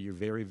relationship where you're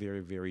very,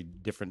 very, very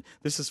different.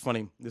 This is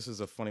funny. This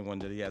is a funny one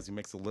that he has. He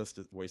makes a list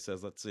where he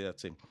says, let's see.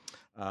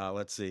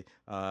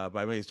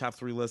 By his top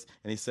 3 list,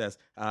 and he says,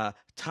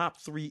 top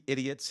 3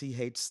 idiots he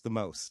hates the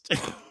most.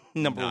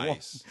 Number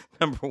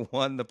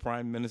one, the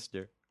prime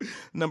minister.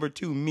 Number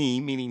 2, me,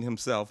 meaning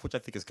himself, which I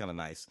think is kind of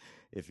nice.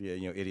 If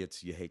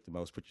idiots you hate the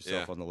most, put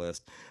yourself on the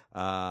list.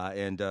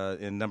 And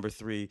number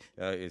 3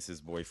 is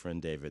his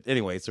boyfriend David.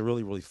 Anyway, it's a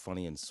really, really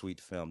funny and sweet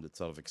film that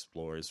sort of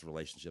explores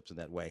relationships in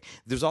that way.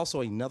 There's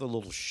also another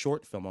little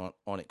short film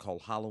on it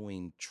called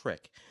Halloween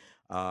Trick.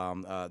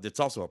 It's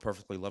also a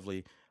perfectly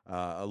lovely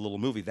a little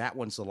movie. That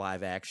one's a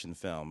live action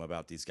film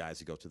about these guys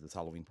who go to this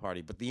Halloween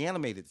party. But the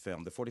animated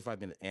film, the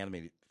 45-minute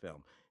animated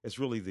film, is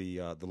really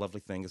the lovely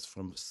thing. It's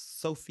from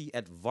Sophie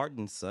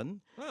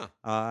Edvardsen.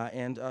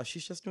 And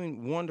she's just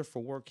doing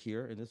wonderful work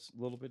here in this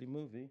little bitty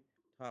movie,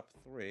 Top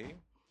 3.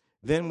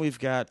 Then we've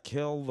got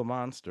Kill the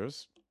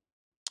Monsters.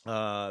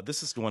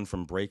 This is the one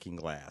from Breaking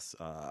Glass.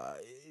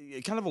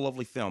 Kind of a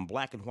lovely film,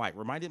 black and white.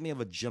 Reminded me of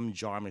a Jim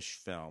Jarmusch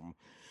film.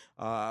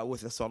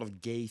 With a sort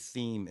of gay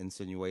theme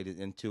insinuated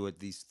into it.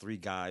 These 3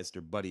 guys,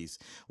 they're buddies.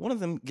 One of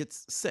them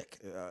gets sick,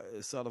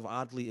 sort of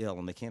oddly ill,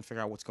 and they can't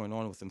figure out what's going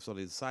on with him, so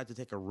they decide to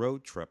take a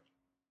road trip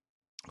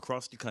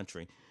across the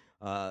country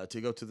to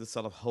go to this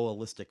sort of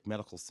holistic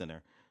medical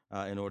center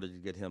in order to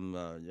get him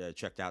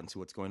checked out and see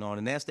what's going on.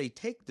 And as they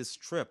take this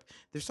trip,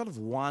 they're sort of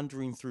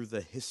wandering through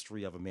the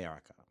history of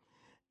America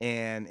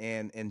and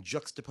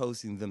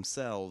juxtaposing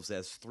themselves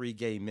as three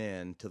gay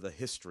men to the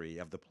history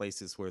of the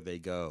places where they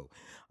go,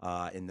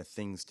 and the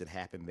things that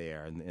happen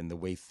there, and the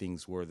way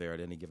things were there at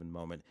any given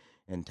moment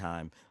in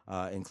time,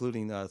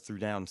 including through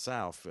down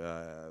south,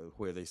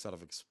 where they sort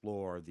of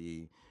explore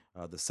the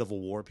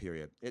Civil War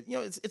period.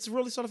 It's a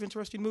really sort of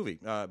interesting movie.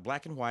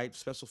 Black and white.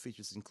 Special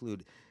features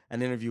include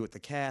an interview with the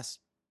cast.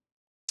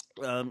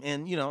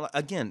 And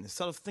again,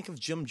 sort of think of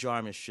Jim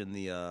Jarmusch in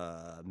the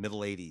middle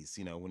 '80s.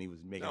 When he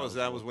was making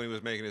that was when he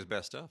was making his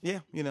best stuff. Yeah,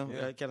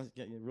 kind of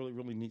really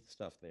really neat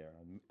stuff there.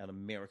 An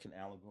American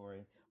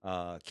Allegory,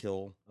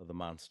 Kill of the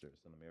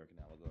Monsters, an American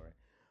Allegory.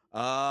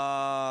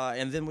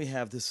 And then we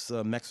have this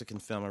Mexican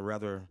film, a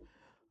rather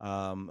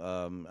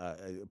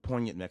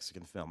poignant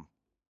Mexican film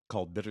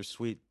called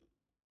Bittersweet.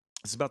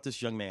 It's about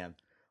this young man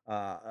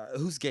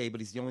who's gay,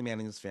 but he's the only man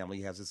in his family.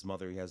 He has his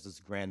mother, he has his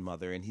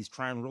grandmother, and he's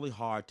trying really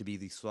hard to be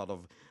the sort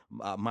of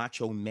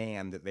macho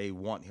man that they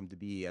want him to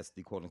be as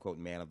the quote-unquote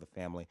man of the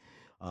family,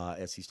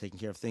 as he's taking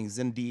care of things.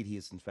 Indeed, he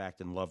is, in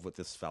fact, in love with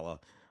this fella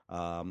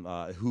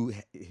who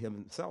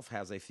himself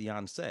has a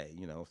fiancée,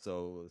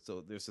 so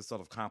there's this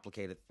sort of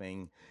complicated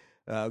thing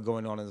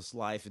going on in his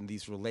life and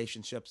these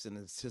relationships, and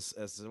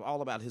it's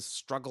all about his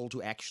struggle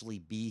to actually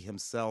be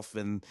himself.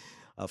 And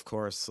of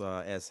course,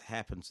 as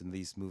happens in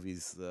these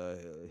movies,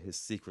 his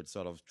secret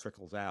sort of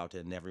trickles out,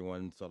 and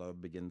everyone sort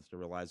of begins to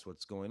realize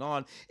what's going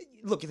on.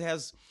 Look, it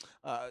has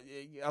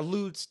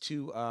alludes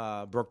to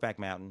Brokeback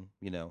Mountain,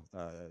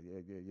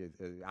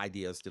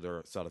 ideas that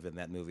are sort of in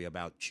that movie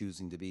about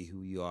choosing to be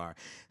who you are.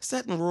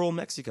 Set in rural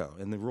Mexico,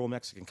 in the rural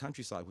Mexican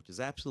countryside, which is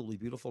absolutely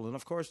beautiful, and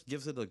of course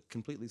gives it a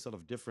completely sort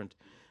of different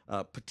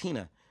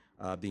patina.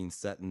 Being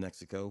set in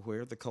Mexico,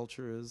 where the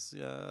culture is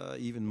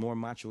even more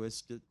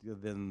machoist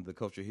than the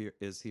culture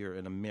here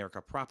in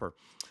America proper.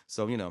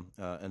 So,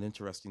 an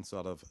interesting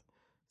sort of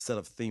set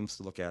of themes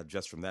to look at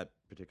just from that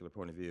particular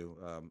point of view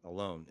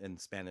alone, in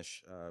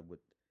Spanish with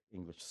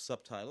English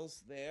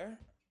subtitles there.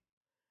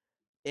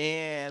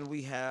 And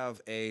we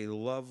have a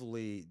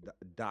lovely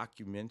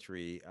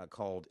documentary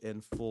called In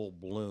Full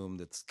Bloom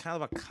that's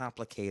kind of a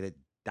complicated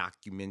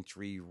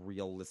documentary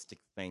realistic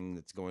thing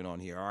that's going on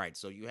here. All right,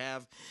 so you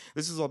have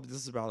this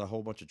is about a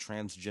whole bunch of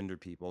transgender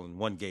people and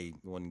one gay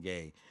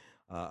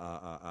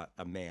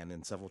a man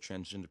and several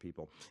transgender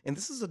people, and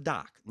this is a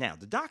doc. Now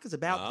the doc is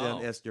about them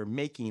as they're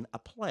making a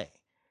play.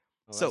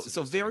 So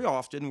very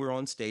often we're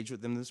on stage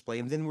with them in this play,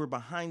 and then we're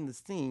behind the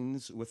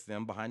scenes with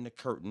them behind the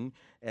curtain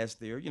as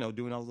they're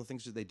doing all the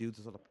things that they do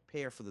to sort of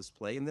prepare for this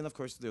play, and then of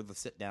course there are the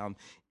sit down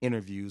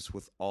interviews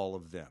with all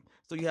of them.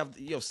 So you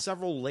have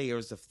several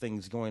layers of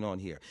things going on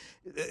here.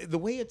 The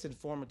way it's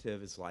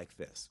informative is like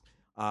this.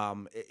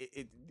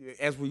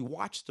 As we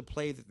watch the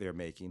play that they're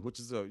making, which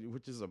is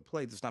a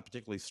play that's not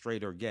particularly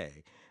straight or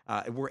gay,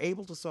 we're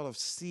able to sort of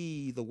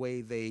see the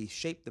way they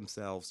shape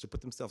themselves to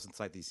put themselves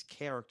inside these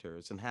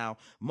characters, and how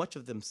much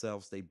of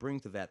themselves they bring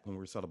to that when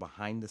we're sort of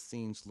behind the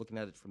scenes, looking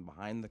at it from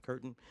behind the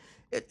curtain.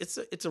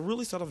 It's a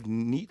really sort of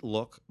neat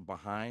look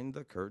behind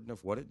the curtain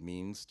of what it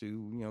means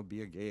to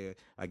be a gay,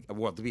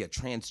 to be a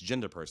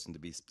transgender person, to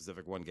be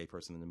specific, one gay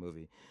person in the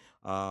movie.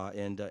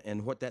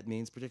 And what that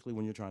means, particularly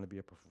when you're trying to be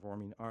a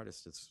performing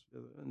artist. It's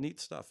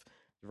neat stuff.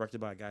 Directed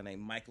by a guy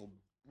named Michael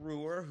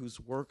Brewer, whose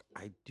work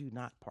I do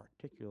not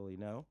particularly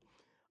know.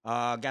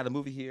 Got a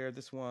movie here.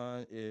 This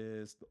one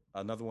is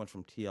another one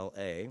from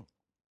TLA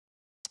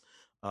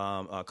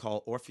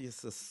called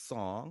Orpheus'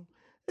 Song.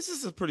 This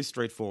is a pretty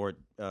straightforward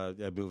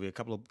movie. A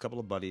couple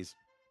of buddies.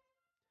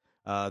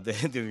 The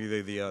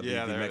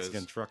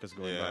Mexican truck is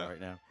going by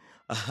right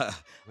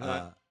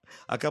now.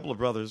 A couple of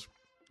brothers,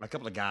 a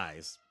couple of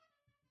guys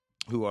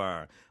who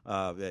are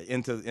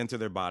into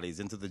their bodies,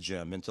 into the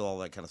gym, into all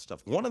that kind of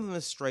stuff. One of them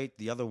is straight,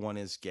 the other one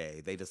is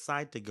gay. They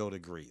decide to go to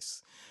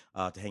Greece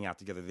to hang out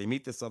together. They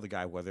meet this other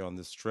guy while they're on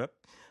this trip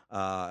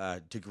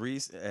to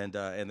Greece, and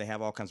they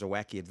have all kinds of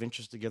wacky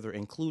adventures together,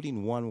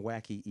 including one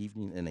wacky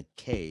evening in a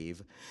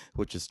cave,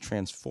 which is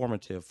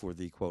transformative for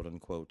the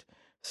quote-unquote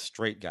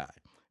straight guy.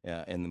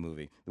 In the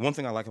movie. The one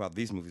thing I like about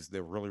these movies,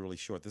 they're really, really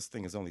short. This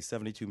thing is only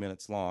 72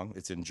 minutes long.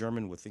 It's in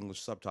German with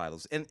English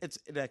subtitles, and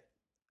it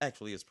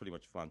actually is pretty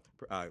much fun.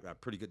 A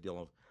pretty good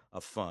deal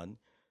of fun.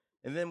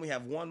 And then we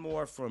have one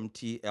more from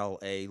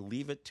TLA,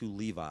 Leave It to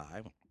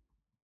Levi.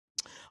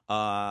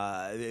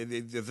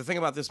 The thing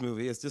about this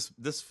movie is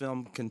this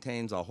film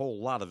contains a whole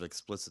lot of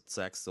explicit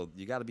sex, so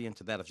you got to be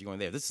into that if you're going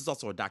there. This is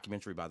also a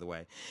documentary, by the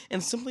way,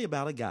 and simply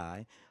about a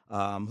guy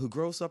who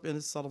grows up in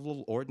his sort of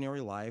little ordinary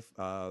life.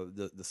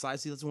 The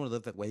size he doesn't want to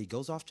live that way. He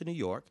goes off to New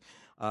York,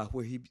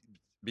 where he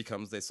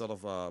becomes a sort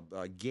of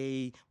a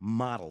gay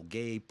model,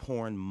 gay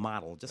porn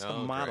model, just a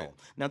model. Great.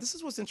 Now, this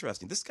is what's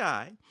interesting. This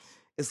guy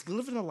is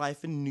living a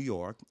life in New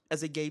York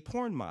as a gay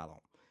porn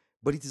model,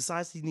 but he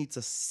decides he needs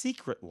a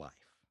secret life.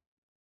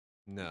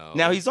 No.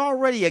 Now, he's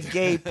already a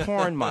gay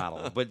porn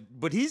model,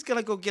 but he's going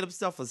to go get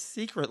himself a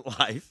secret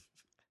life.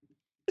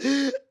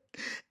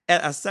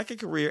 a second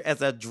career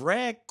as a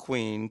drag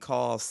queen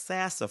called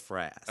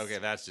Sassafras. Okay,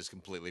 that's just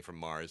completely from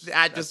Mars.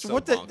 I That's just so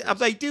what the bonkers. I'm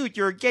like, dude,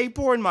 you're a gay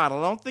porn model.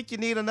 I don't think you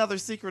need another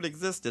secret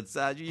existence.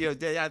 I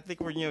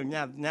think we're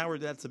now we're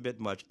that's a bit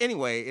much.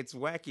 Anyway, it's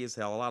wacky as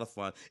hell, a lot of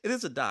fun. It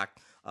is a doc,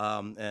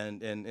 and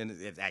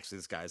it actually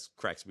this guy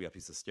cracks me up.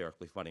 He's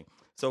hysterically funny.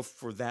 So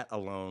for that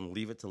alone,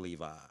 Leave It to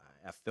Levi,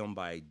 a film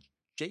by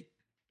Jake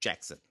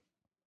Jackson.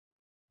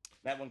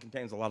 That one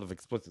contains a lot of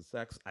explicit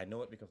sex. I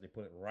know it because they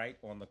put it right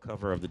on the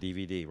cover of the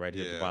DVD, right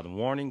here at the bottom.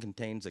 Warning: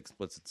 contains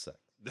explicit sex.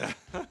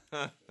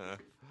 Where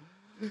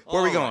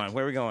are we going?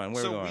 Where are we going?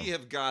 We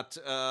have got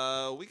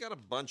we got a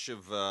bunch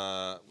of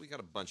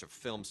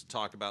films to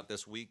talk about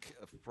this week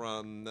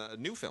from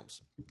new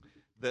films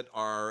that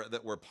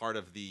were part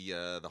of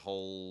the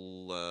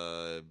whole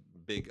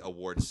big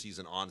award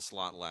season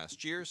onslaught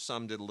last year.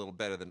 Some did a little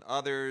better than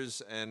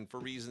others, and for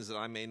reasons that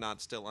I may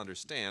not still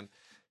understand.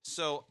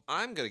 So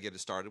I'm going to get it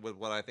started with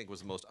what I think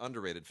was the most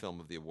underrated film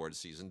of the award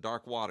season,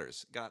 Dark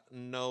Waters. Got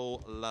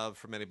no love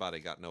from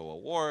anybody. Got no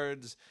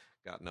awards.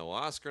 Got no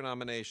Oscar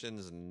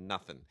nominations.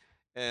 Nothing.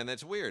 And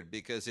it's weird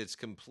because it's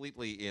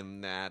completely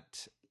in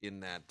that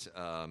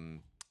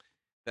Aaron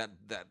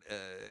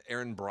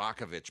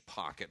Brockovich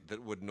pocket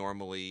that would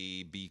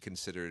normally be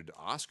considered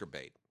Oscar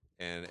bait.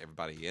 And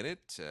everybody in it,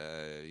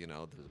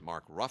 there's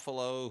Mark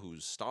Ruffalo,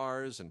 who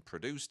stars and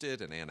produced it,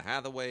 and Anne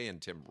Hathaway,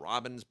 and Tim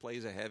Robbins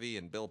plays a heavy,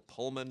 and Bill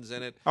Pullman's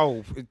in it.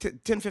 Oh,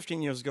 10,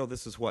 15 years ago,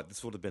 this is what?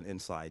 This would have been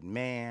Inside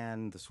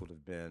Man. This would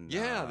have been...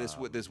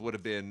 this would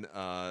have been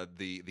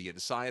The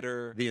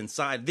Insider. The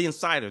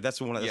Insider. That's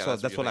the one.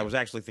 That's what I was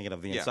actually thinking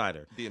of, The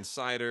Insider. The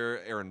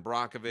Insider, Aaron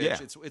Brockovich. Yeah.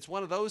 It's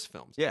one of those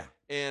films. Yeah.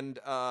 And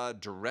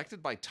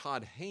directed by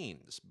Todd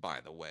Haynes, by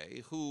the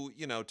way, who,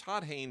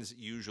 Todd Haynes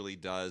usually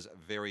does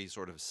very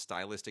sort of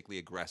stylistically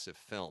aggressive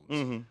films.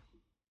 Mm-hmm.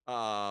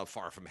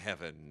 Far From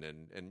Heaven,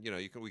 and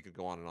we could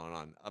go on and on and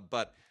on.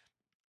 But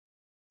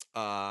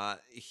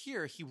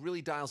here he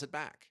really dials it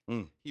back.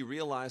 He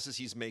realizes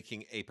he's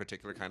making a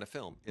particular kind of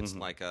film. It's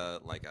like a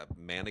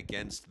man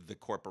against the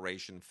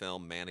corporation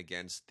film, man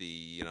against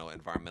the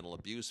environmental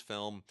abuse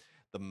film,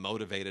 the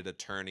motivated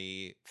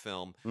attorney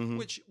film,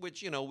 which we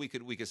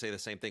could say the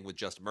same thing with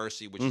Just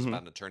Mercy, which is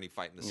about an attorney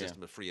fighting the system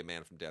to free a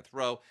man from death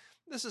row.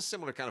 This is a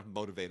similar kind of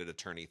motivated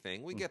attorney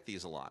thing. We get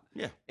these a lot.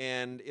 Yeah.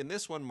 And in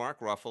this one, Mark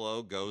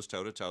Ruffalo goes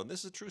toe-to-toe, and this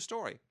is a true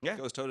story. Yeah.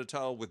 Goes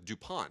toe-to-toe with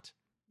DuPont.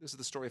 This is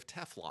the story of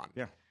Teflon.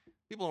 Yeah.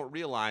 People don't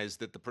realize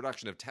that the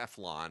production of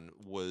Teflon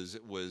was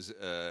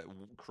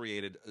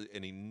created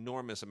an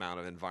enormous amount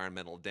of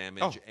environmental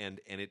damage,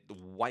 and it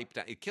wiped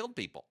out, it killed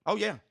people. Oh,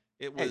 yeah.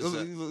 It was.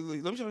 Let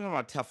me tell you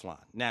about Teflon.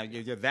 Now,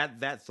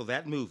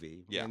 that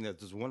movie. Yeah. And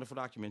there's a wonderful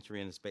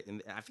documentary, and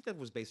I think that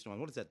was based on.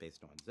 What is that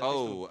based on?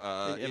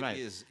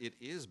 It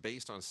is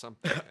based on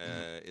something.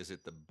 Is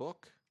it the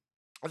book?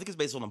 I think it's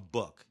based on a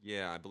book.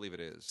 Yeah, I believe it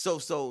is. So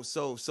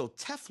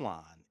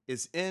Teflon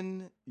is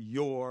in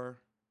your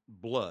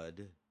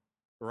blood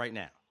right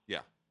now.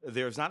 Yeah.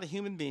 There's not a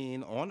human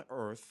being on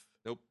Earth.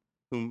 Nope.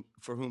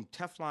 For whom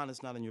Teflon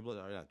is not in your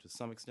blood, to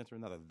some extent or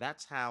another.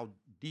 That's how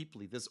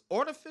deeply this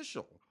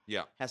artificial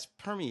has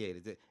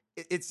permeated it.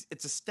 It's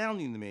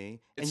astounding to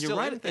me. It's and you're still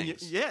right. in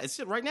things. It's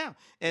right now.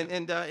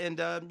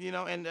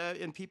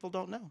 And people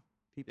don't know.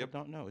 People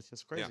don't know. It's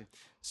just crazy. Yeah.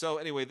 So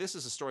anyway, this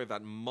is a story of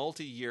that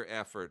multi-year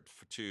effort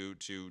to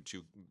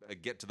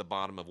get to the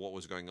bottom of what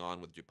was going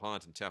on with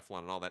DuPont and Teflon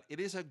and all that. It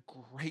is a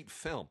great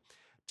film.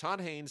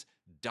 Todd Haynes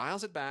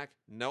dials it back,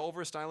 no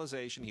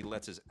over-stylization. He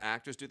lets his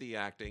actors do the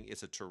acting.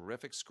 It's a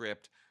terrific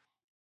script.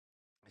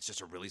 It's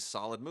just a really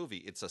solid movie.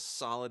 It's a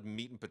solid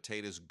meat and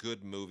potatoes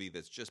good movie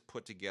that's just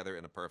put together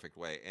in a perfect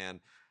way.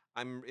 And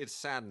it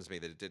saddens me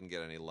that it didn't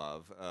get any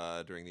love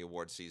during the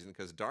award season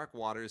because Dark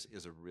Waters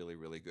is a really,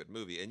 really good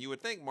movie. And you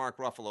would think Mark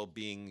Ruffalo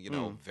being,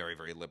 very,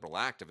 very liberal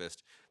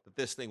activist, that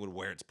this thing would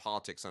wear its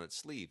politics on its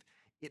sleeve.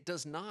 It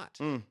does not.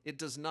 It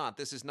does not.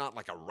 This is not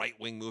like a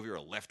right-wing movie or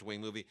a left-wing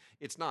movie.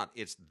 It's not.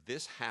 It's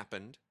this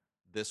happened.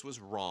 This was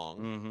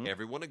wrong.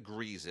 Everyone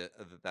agrees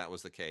that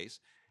was the case.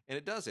 And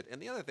it does it.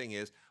 And the other thing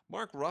is,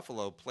 Mark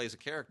Ruffalo plays a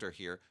character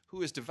here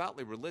who is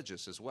devoutly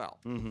religious as well.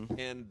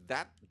 And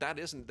that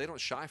isn't, they don't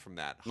shy from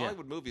that.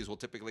 Hollywood movies will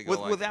typically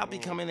go without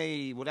becoming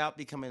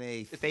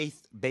a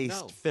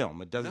faith-based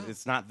film. It doesn't.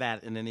 It's not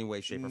that in any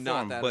way, shape, or form.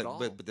 Not that at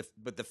all.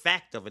 But the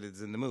fact of it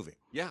is in the movie.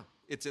 Yeah.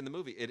 It's in the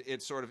movie.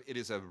 It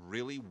is a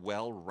really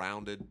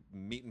well-rounded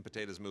meat and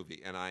potatoes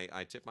movie, and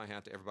I tip my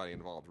hat to everybody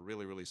involved.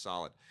 Really, really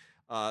solid.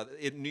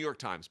 New York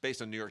Times,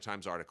 based on a New York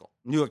Times article.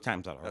 New York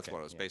Times article. That's what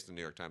it was, based on a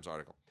New York Times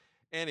article.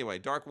 Anyway,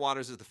 Dark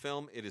Waters is the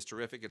film. It is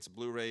terrific. It's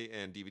Blu-ray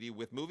and DVD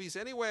with Movies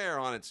Anywhere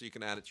on it, so you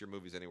can add it to your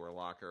Movies Anywhere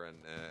locker and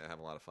have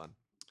a lot of fun.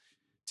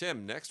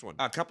 Tim, next one.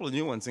 A couple of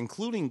new ones,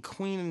 including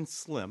Queen and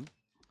Slim.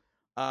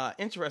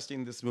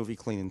 Interesting, this movie,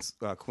 Queen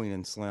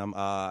and Slim.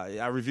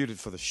 I reviewed it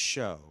for the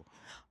show.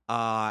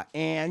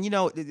 And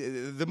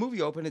the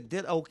movie opened. It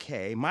did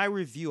okay. My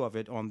review of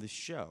it on the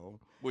show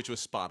which was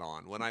spot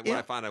on. When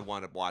I found I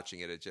wound up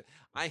watching it,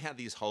 I had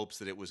these hopes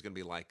that it was going to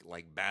be like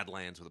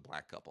Badlands with a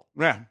black couple.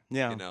 Yeah,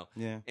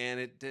 and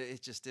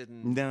it just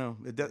didn't. No,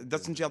 it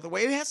doesn't gel the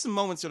way. It has some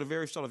moments that are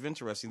very sort of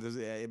interesting.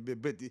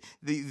 But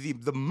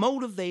the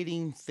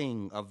motivating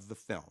thing of the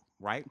film,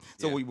 right?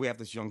 So we have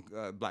this young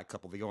black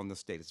couple. They go on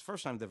this date. It's the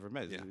first time they've ever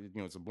met.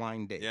 It's a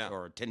blind date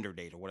or a Tinder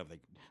date or whatever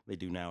they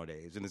do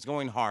nowadays, and it's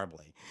going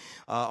horribly.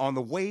 On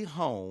the way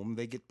home,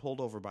 they get pulled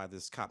over by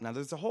this cop. Now,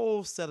 there's a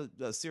whole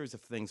series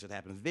of things that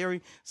happen,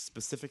 very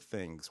specific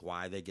things,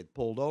 why they get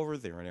pulled over,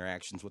 their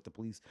interactions with the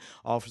police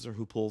officer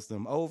who pulls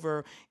them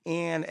over,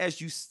 and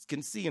as you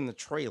can see in the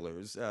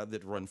trailers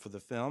that run for the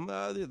film,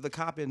 the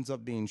cop ends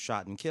up being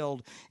shot and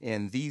killed,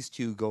 and these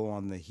two go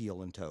on the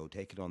heel and toe,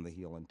 take it on the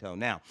heel and toe.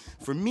 Now,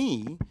 for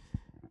me,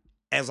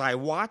 as I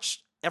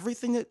watched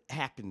everything that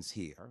happens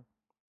here,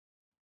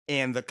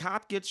 and the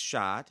cop gets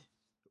shot,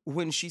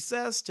 when she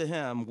says to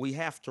him, "We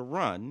have to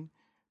run,"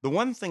 the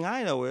one thing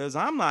I know is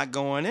I'm not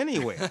going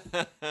anywhere,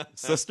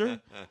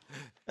 sister.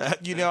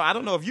 I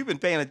don't know if you've been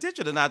paying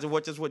attention or not to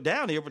what just went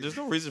down here, but there's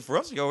no reason for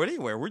us to go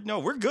anywhere.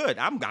 We're good.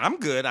 I'm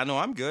good. I know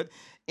I'm good.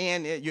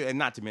 And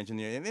not to mention,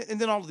 and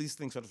then all of these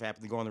things sort of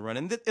happen to go on the run.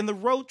 And in the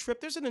road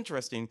trip, there's an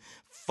interesting,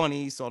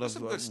 funny sort of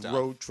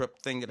road trip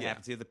thing that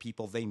happens here. The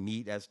people they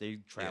meet as they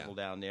travel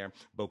down there.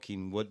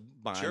 Bokeem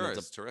Woodbine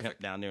is a terrific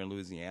down there in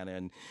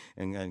Louisiana,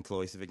 and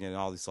Chloe Sevigny and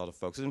all these sort of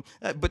folks.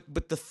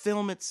 But the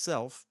film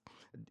itself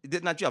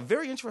did not. A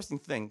very interesting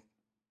thing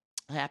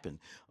happened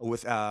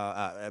with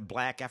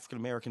African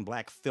American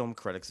black film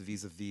critics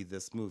vis-a-vis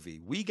this movie.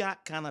 We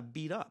got kind of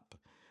beat up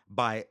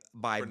by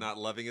for not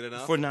loving it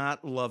enough, for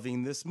not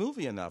loving this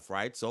movie enough,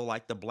 right? So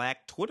like the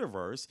black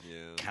Twitterverse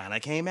kind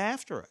of came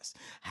after us.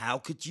 How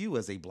could you,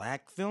 as a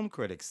black film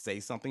critic, say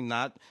something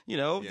not, and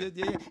again,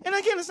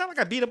 it's not like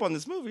I beat up on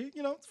this movie, it's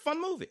a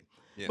fun movie.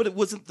 Yeah. But it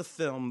wasn't the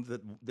film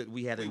that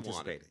we had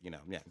anticipated,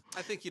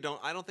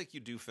 I don't think you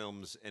do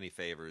films any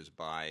favors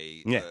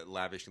by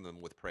lavishing them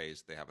with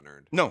praise they haven't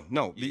earned. No.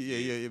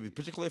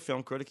 Particularly a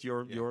film critic,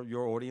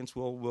 your audience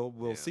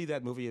will see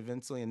that movie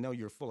eventually and know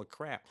you're full of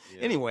crap.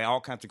 Yeah. Anyway, all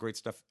kinds of great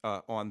stuff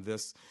on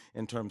this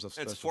in terms of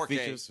special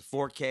features,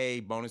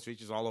 4K, bonus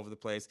features all over the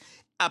place.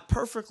 A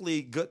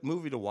perfectly good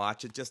movie to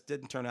watch. It just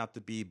didn't turn out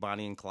to be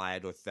Bonnie and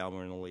Clyde or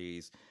Thelma and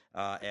Louise.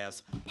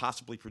 As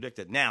possibly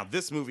predicted. Now,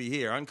 this movie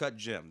here, Uncut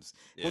Gems,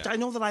 which I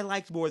know that I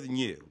liked more than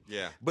you.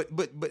 Yeah. But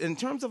in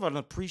terms of an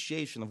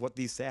appreciation of what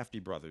these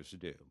Safdie brothers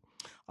do,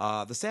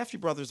 the Safdie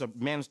brothers have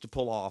managed to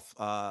pull off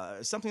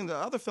something that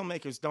other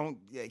filmmakers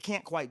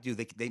can't quite do.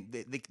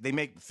 They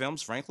make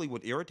films, frankly,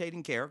 with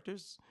irritating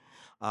characters.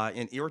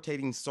 In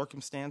irritating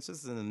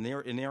circumstances and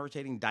in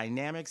irritating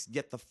dynamics,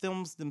 yet the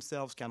films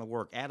themselves kind of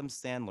work. Adam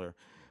Sandler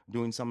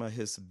doing some of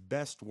his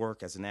best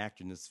work as an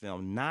actor in this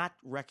film, not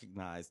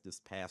recognized this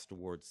past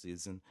award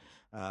season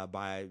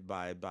by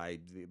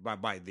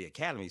the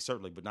Academy,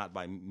 certainly, but not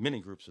by many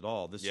groups at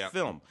all. This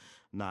film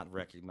not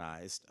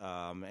recognized,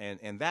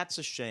 and that's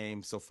a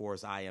shame so far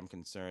as I am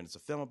concerned. It's a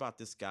film about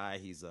this guy.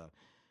 He's a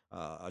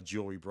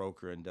jewelry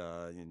broker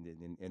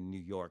in New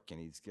York, and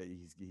he's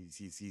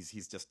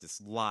just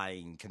this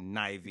lying,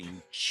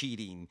 conniving,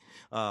 cheating,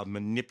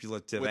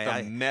 manipulative, with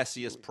the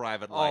messiest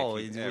private life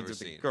you've ever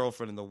seen. The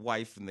girlfriend and the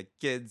wife and the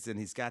kids, and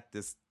he's got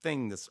this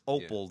thing, this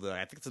opal.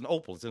 I think it's an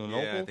opal. Is it an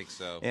opal? Yeah, I think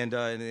so. And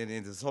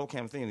this whole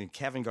kind of thing. And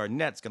Kevin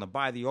Garnett's going to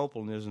buy the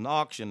opal, and there's an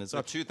auction. It's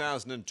the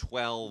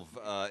 2012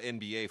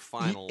 NBA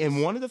Finals.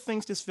 And one of the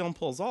things this film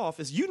pulls off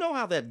is,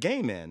 how that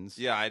game ends.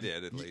 Yeah, I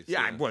did at least.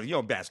 Yeah.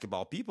 Well,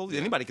 basketball people.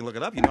 Anybody can look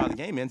it up. You know how the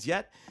game ends.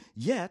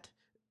 Yet,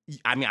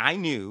 I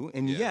knew,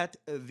 and yet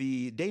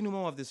the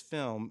denouement of this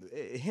film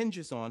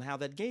hinges on how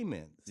that game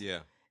ends.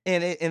 Yeah.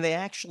 And they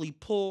actually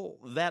pull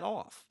that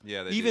off.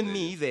 Yeah, even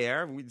me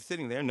there,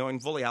 sitting there,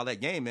 knowing fully how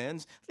that game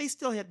ends, they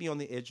still had me on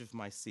the edge of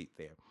my seat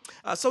there.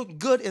 So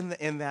good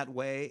in that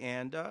way,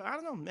 and I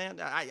don't know, man.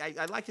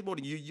 I liked it more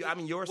than you. I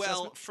mean, your assessment.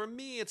 Well, for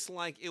me,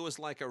 it was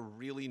like a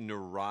really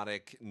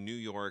neurotic New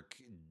York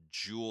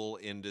jewel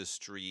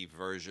industry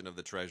version of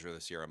The Treasure of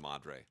the Sierra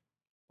Madre,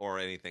 or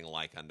anything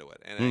like unto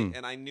it.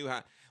 And I knew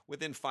how.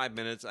 Within 5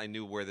 minutes, I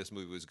knew where this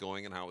movie was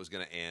going and how it was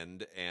going to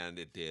end, and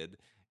it did.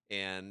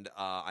 And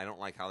I don't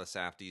like how the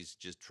Safdies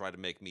just try to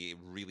make me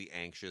really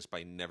anxious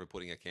by never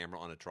putting a camera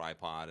on a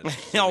tripod.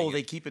 And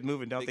they keep it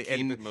moving, don't they?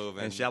 Keep it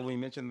moving. And shall we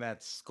mention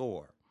that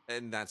score?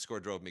 And that score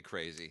drove me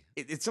crazy.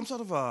 It's some sort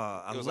of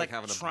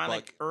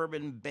electronic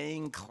urban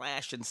bang,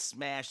 clash, and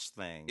smash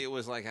thing. It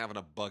was like having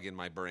a bug in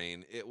my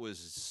brain. It was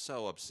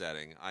so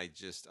upsetting. I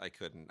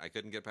couldn't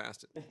get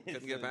past it.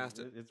 Couldn't get past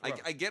it.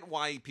 I get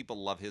why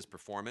people love his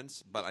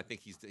performance, but I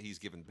think he's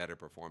given better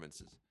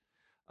performances.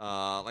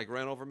 Like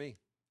Ran Over Me,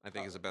 I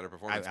think is a better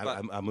performance.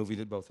 A movie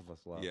that both of us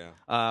love.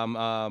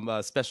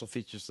 Yeah. Special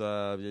features,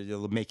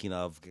 the making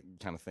of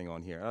kind of thing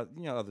on here.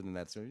 Other than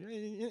that, so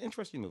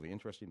interesting movie.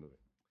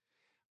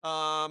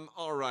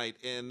 All right,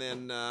 and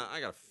then I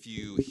got a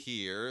few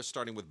here,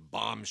 starting with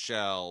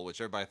Bombshell,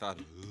 which everybody thought,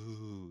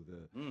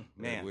 ooh,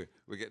 Man,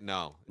 we're getting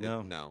no,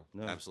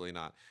 absolutely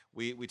not.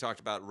 We talked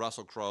about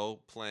Russell Crowe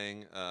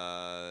playing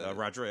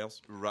Roger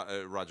Ailes.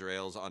 Roger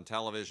Ailes on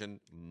television,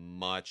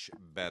 much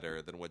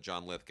better than what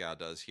John Lithgow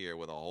does here,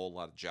 with a whole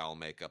lot of jowl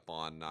makeup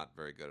on. Not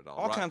very good at all.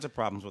 All kinds of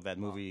problems with that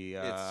movie,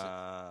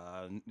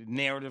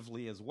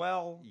 narratively as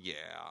well. Yeah.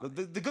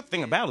 The good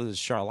thing about it is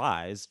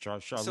Charlize.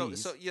 So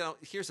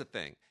here's the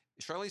thing.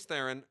 Charlize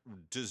Theron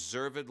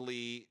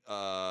deservedly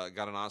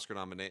got an Oscar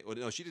nomination. Well,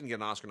 no, she didn't get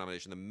an Oscar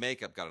nomination. The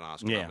makeup got an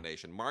Oscar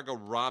nomination. Margot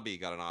Robbie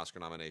got an Oscar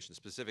nomination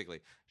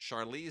specifically.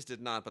 Charlize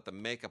did not, but the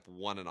makeup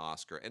won an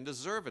Oscar. And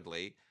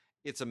deservedly,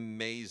 it's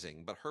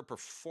amazing. But her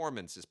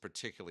performance is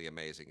particularly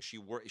amazing.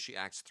 She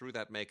acts through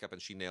that makeup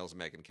and she nails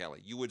Megyn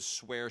Kelly. You would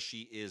swear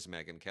she is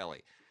Megyn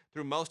Kelly.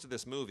 Through most of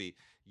this movie,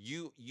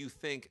 you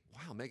think,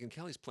 wow, Megyn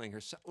Kelly's playing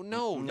herself.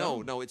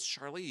 No, it's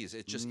Charlize.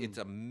 It's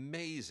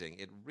amazing.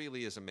 It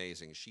really is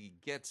amazing. She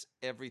gets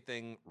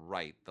everything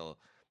right.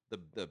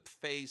 The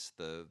face,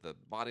 the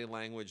body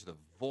language, the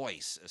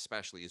voice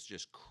especially is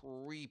just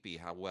creepy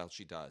how well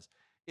she does.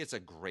 It's a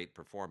great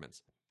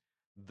performance.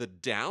 The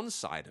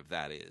downside of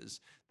that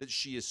is that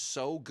she is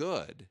so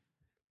good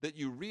that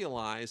you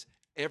realize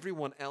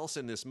everyone else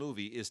in this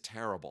movie is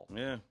terrible.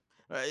 Yeah.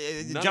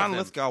 John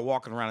Lithgow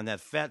walking around in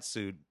that fat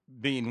suit,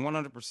 being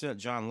 100%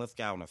 John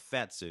Lithgow in a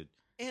fat suit.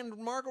 And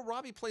Margot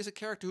Robbie plays a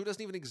character who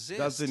doesn't even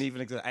exist.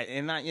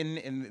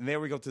 And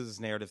there we go to this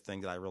narrative thing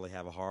that I really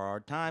have a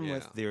hard time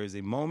with. There is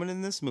a moment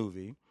in this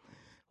movie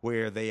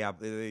where they have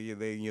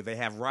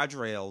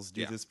Roger Ailes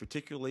do this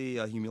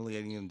particularly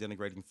humiliating and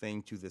denigrating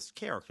thing to this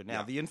character.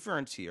 Now, the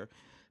inference here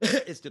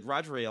is that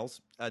Roger Ailes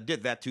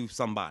did that to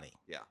somebody.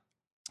 Yeah.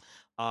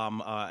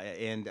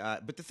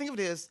 But the thing of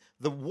it is,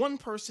 the one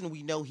person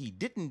we know he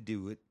didn't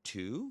do it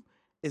to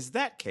is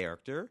that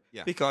character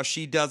because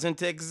she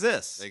doesn't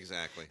exist.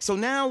 Exactly. So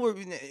now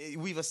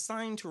we've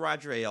assigned to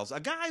Roger Ailes, a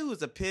guy who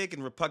is a pig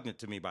and repugnant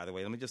to me, by the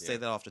way. Let me just say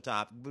that off the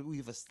top. But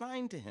we've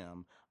assigned to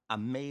him a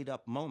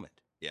made-up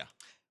moment. Yeah.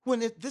 When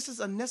this is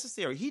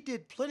unnecessary. He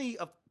did plenty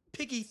of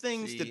piggy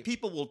things that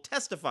people will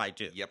testify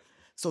to. Yep.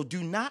 So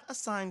do not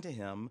assign to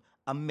him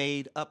a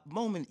made-up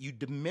moment. You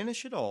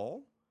diminish it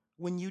all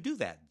when you do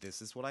that.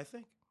 This is what I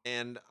think.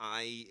 And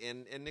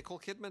Nicole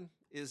Kidman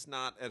is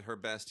not at her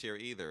best here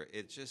either.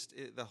 It's just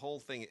the whole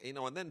thing,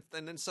 and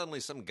then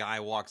suddenly some guy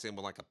walks in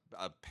with like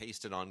a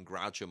pasted on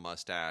Groucho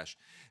mustache,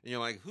 and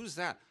you're like, "Who's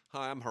that?"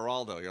 "Hi, I'm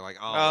Geraldo." You're like,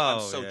 "Oh,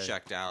 I'm so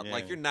checked out." Yeah.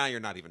 Like you're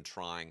not even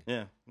trying.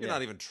 Yeah, you're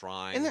not even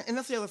trying. And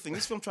that's the other thing.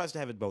 This film tries to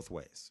have it both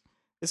ways.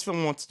 This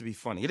film wants to be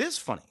funny. It is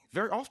funny,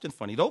 very often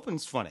funny. It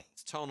opens funny.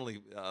 It's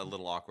tonally a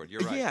little awkward.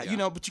 You're right.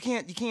 Yeah, but you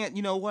can't.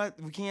 You know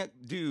what? We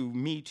can't do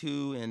Me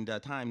Too and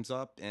Time's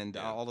Up and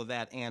all of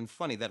that and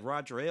funny. That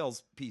Roger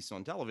Ailes piece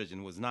on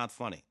television was not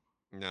funny.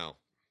 No.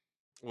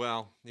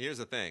 Well, here's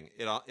the thing.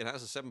 It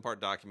has a 7-part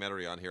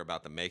documentary on here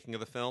about the making of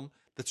the film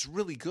that's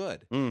really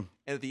good. And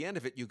at the end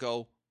of it, you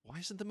go, why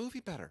isn't the movie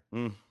better?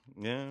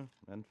 Yeah.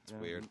 It's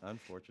weird.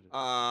 Unfortunate.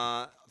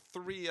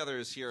 3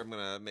 others here I'm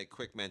going to make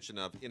quick mention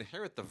of.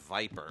 Inherit the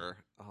Viper.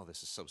 Oh,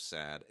 this is so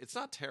sad. It's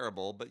not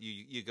terrible, but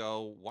you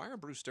go, why are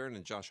Bruce Dern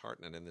and Josh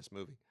Hartnett in this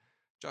movie?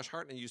 Josh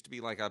Hartnett used to be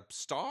like a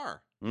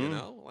star, you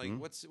know? Like,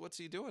 what's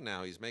he doing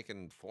now? He's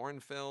making foreign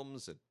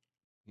films. And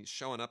he's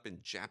showing up in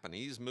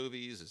Japanese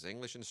movies as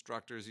English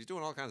instructors. He's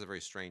doing all kinds of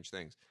very strange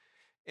things.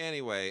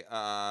 Anyway,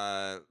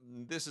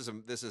 this is a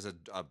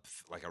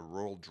like a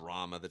rural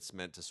drama that's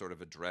meant to sort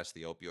of address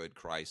the opioid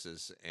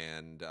crisis,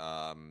 and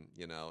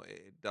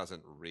it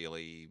doesn't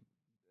really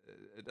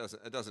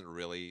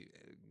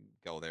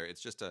go there.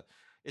 It's just a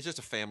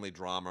family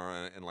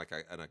drama, and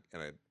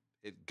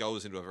it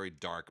goes into a very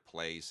dark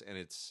place, and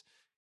it's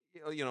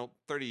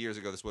 30 years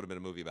ago this would have been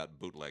a movie about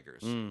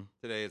bootleggers.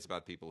 Today it's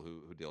about people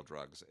who deal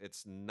drugs.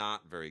 It's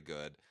not very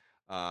good.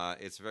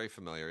 It's very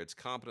familiar. It's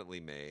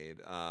competently made.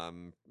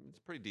 It's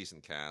a pretty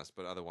decent cast,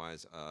 but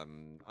otherwise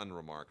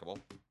unremarkable.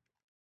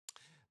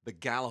 The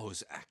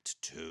Gallows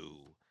Act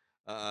 2.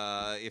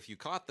 If you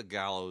caught The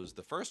Gallows,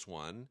 the first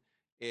one,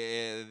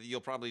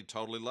 you'll probably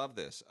totally love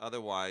this.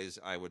 Otherwise,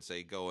 I would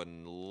say go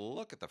and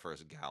look at the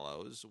first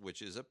Gallows,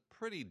 which is a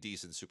pretty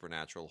decent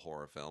supernatural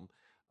horror film.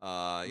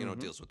 It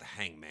deals with the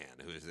hangman,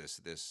 who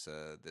is this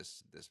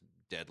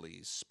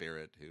deadly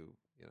spirit who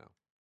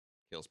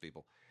kills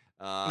people.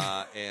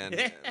 Right?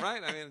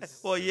 I mean,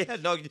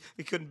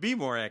 it couldn't be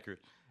more accurate.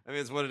 I mean,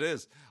 it's what it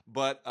is.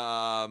 But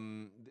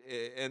and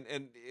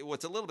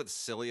what's a little bit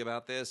silly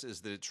about this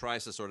is that it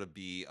tries to sort of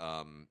be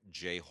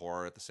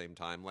J-horror at the same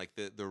time. Like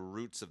the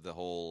roots of the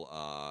whole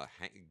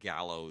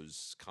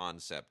gallows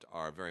concept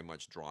are very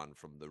much drawn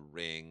from The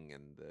Ring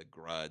and The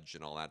Grudge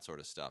and all that sort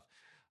of stuff.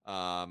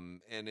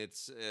 And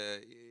it's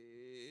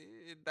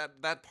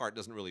that part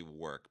doesn't really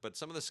work, but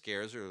some of the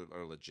scares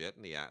are legit,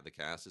 and the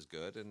cast is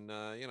good, and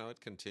it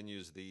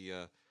continues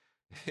the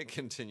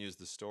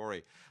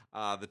story.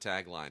 The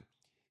tagline: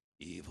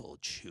 "Evil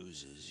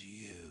chooses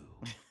you."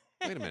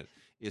 Wait a minute,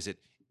 is it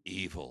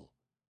evil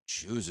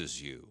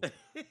chooses you,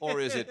 or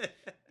is it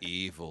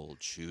evil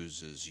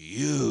chooses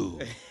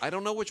you? I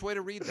don't know which way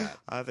to read that.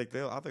 I think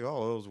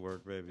all those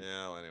work, baby.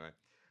 Yeah. Well, anyway.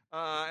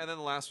 And then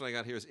the last one I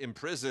got here is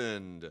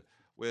Imprisoned,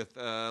 with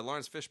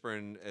Lawrence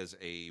Fishburne as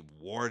a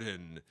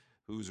warden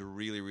who's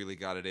really, really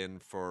got it in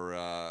for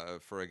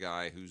a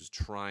guy who's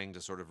trying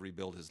to sort of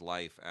rebuild his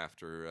life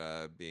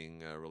after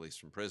being released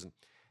from prison.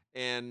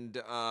 And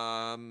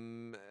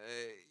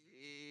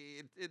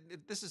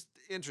this is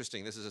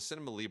interesting. This is a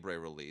Cinema Libre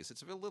release.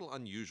 It's a little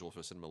unusual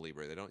for Cinema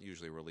Libre. They don't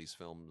usually release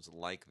films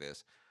like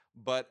this.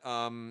 But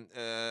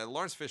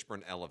Lawrence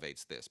Fishburne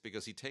elevates this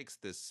because he takes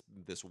this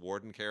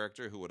warden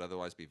character who would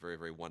otherwise be very,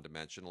 very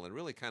one-dimensional and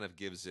really kind of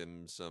gives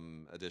him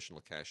some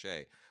additional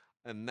cachet.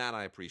 And that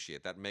I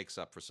appreciate. That makes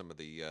up for some of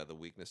the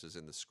weaknesses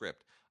in the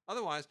script.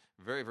 Otherwise,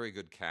 very, very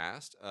good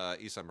cast.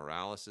 Esai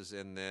Morales is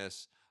in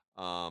this.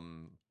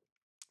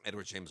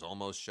 Edward James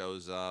Olmos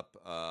shows up.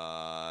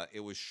 It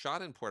was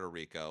shot in Puerto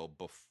Rico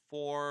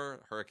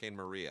before Hurricane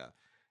Maria,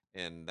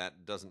 and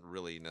that doesn't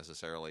really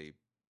necessarily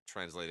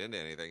translate into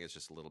anything. It's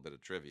just a little bit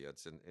of trivia.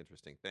 It's an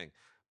interesting thing,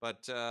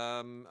 but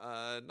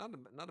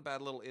not a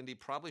bad little indie.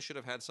 Probably should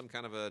have had some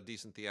kind of a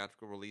decent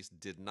theatrical release.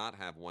 Did not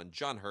have one.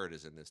 John Hurt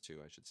is in this too,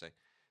 I should say.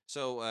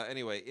 So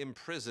anyway,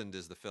 Imprisoned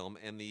is the film,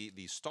 and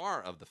the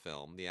star of the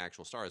film, the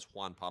actual star, is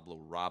Juan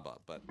Pablo Raba.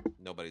 But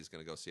nobody's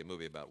going to go see a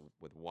movie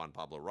with Juan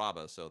Pablo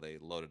Raba, so they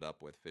loaded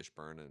up with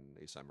Fishburne and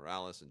Esai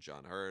Morales and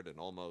John Hurt and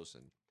Olmos,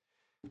 and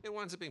it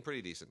winds up being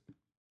pretty decent.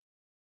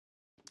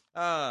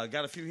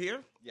 Got a few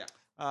here. Yeah.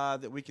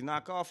 That we can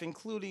knock off,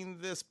 including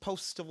this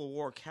post-Civil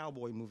War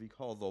cowboy movie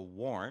called The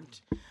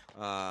Warrant,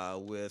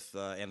 with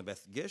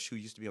Annabeth Gish, who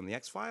used to be on The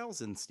X-Files,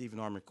 and Stephen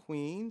R.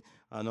 McQueen,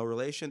 no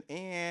relation,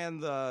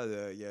 and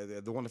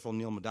the wonderful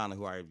Neil Madonna,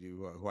 who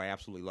I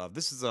absolutely love.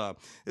 This is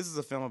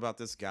a film about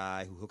this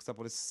guy who hooks up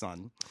with his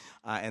son,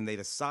 and they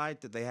decide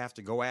that they have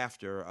to go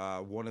after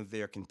one of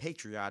their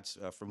compatriots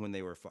from when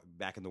they were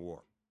back in the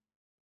war.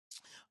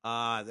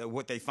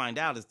 What they find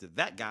out is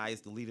that guy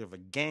is the leader of a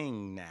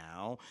gang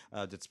now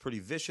that's pretty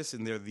vicious,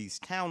 and they're these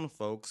town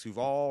folks who've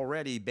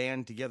already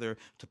band together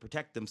to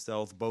protect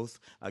themselves both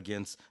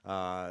against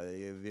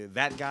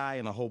that guy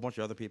and a whole bunch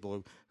of other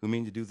people who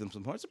mean to do them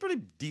some harm. It's a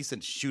pretty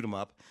decent shoot 'em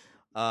up.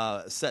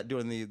 Set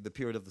during the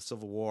period of the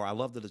Civil War. I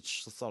love that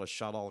it's sort of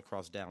shot all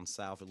across down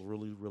south. It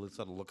really, really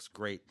sort of looks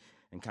great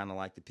and kind of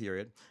like the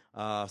period.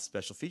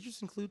 Special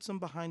features include some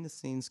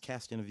behind-the-scenes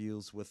cast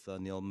interviews with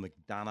Neil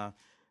McDonough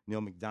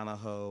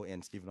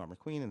and Stephen R.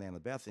 McQueen and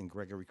Annabeth and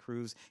Gregory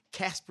Cruz.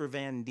 Casper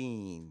Van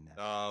Dien.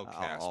 Oh,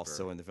 Casper.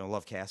 Also in the film. I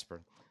love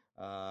Casper.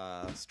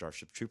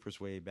 Starship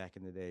Troopers way back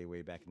in the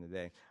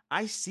day.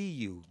 I See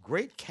You.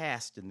 Great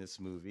cast in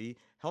this movie.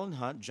 Helen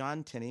Hunt,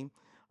 John Tenney,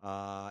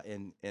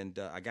 and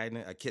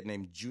a kid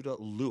named Judah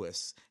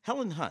Lewis.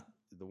 Helen Hunt,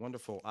 the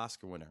wonderful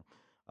Oscar winner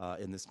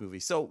in this movie.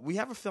 So we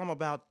have a film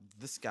about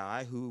this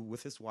guy who,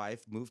 with his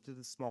wife, moved to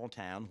this small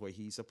town where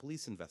he's a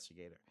police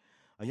investigator.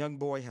 A young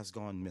boy has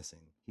gone missing.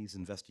 He's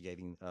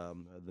investigating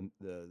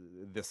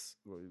this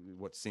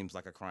what seems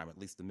like a crime, at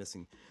least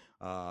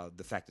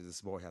the fact that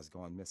this boy has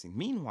gone missing.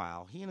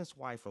 Meanwhile, he and his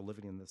wife are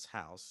living in this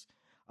house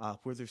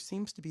where there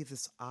seems to be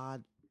this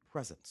odd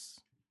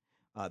presence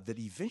that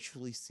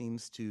eventually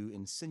seems to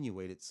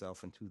insinuate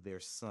itself into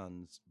their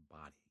son's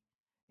body.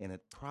 And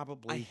it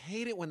probably... I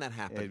hate it when that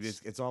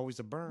happens. It's always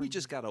a burn. We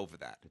just got over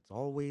that. It's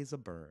always a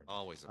burn.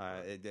 Always a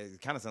burn. It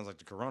kind of sounds like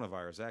the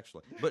coronavirus,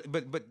 actually.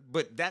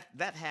 But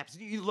that happens.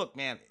 You look,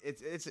 man,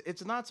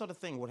 it's an odd sort of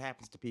thing what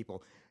happens to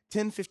people.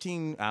 10,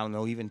 15, I don't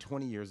know, even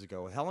 20 years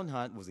ago, Helen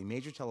Hunt was a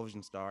major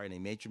television star and a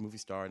major movie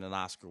star and an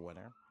Oscar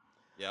winner.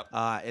 Yep.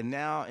 And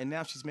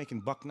now she's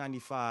making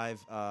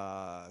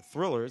 $1.95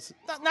 thrillers.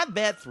 Not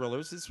bad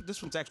thrillers.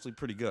 This one's actually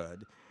pretty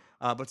good,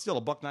 but still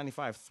a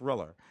 $1.95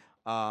 thriller.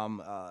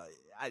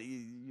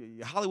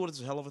 Hollywood is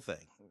a hell of a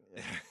thing.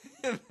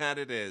 That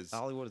it is.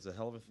 Hollywood is a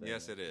hell of a thing.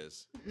 Yes, it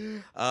is.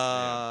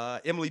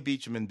 Emily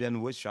Beecham and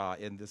Ben Whishaw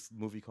in this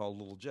movie called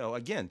Little Joe.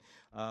 Again,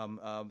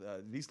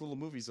 these little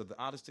movies are the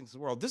oddest things in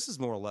the world. This is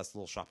more or less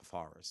Little Shop of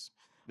Horrors.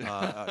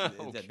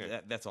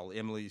 Okay. That's all.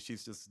 Emily,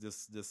 she's just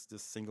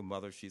this single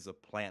mother. She's a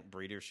plant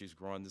breeder. She's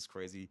growing this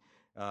crazy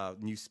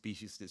new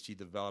species that she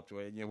developed.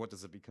 What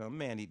does it become?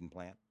 Man-eating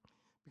plant.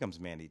 Becomes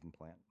man-eating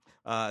plant.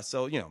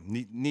 So,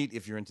 neat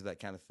if you're into that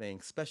kind of thing.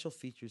 Special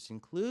features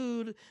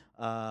include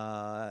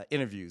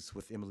interviews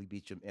with Emily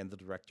Beecham and the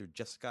director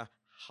Jessica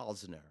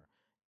Halsener.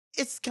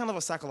 It's kind of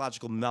a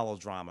psychological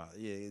melodrama.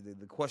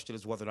 The question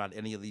is whether or not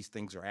any of these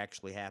things are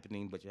actually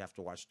happening, but you have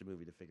to watch the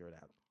movie to figure it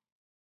out.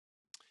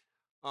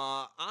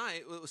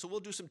 So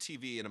we'll do some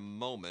TV in a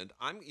moment.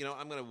 I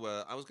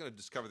was gonna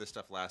discover this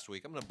stuff last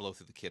week. I'm gonna blow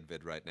through the kid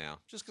vid right now,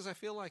 just because I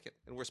feel like it,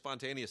 and we're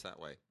spontaneous that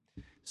way.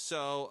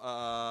 So,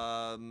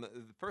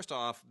 first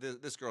off,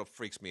 this girl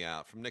freaks me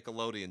out. From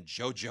Nickelodeon,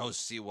 JoJo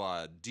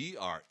Siwa,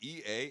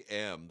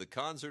 DREAM, The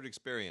Concert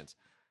Experience.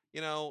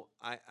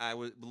 I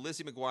was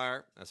Lizzie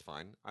McGuire. That's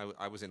fine.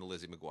 I was into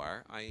Lizzie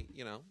McGuire. I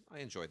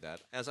enjoyed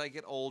that. As I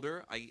get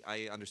older,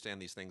 I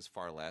understand these things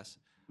far less.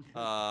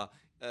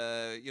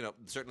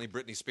 Certainly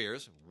Britney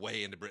Spears.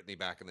 Way into Britney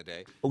back in the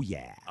day. Oh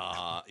yeah.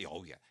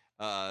 Oh yeah.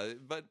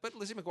 But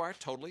Lizzie McGuire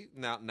totally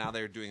now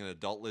they're doing an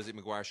adult Lizzie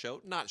McGuire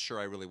show. Not sure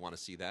I really want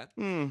to see that.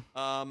 Mm.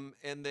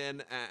 And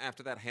then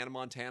after that, Hannah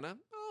Montana.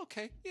 Oh,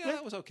 okay, yeah, Yeah.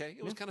 that was okay.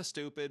 It was Yeah. kind of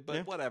stupid, but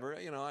Yeah. whatever.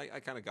 You know, I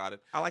kind of got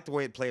it. I like the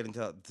way it played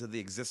into to the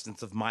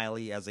existence of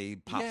Miley as a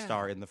pop Yeah.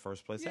 star in the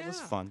first place. That was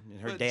Yeah. fun.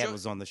 And her But dad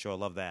was on the show. I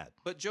love that.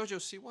 But JoJo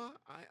Siwa,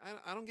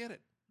 I don't get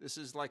it. This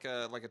is like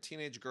a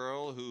teenage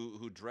girl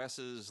who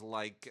dresses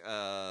like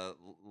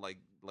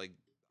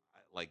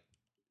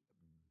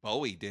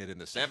Bowie did in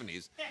the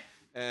 70s,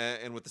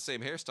 and with the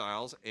same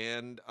hairstyles,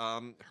 and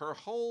her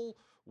whole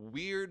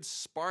weird,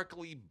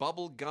 sparkly,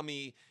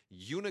 bubblegummy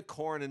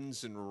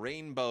unicorns and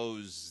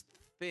rainbows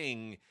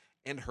thing,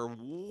 and her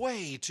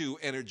way too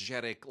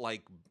energetic.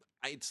 Like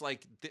it's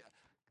like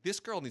this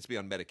girl needs to be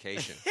on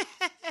medication.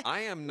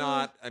 I am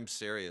not. I'm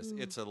serious.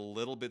 It's a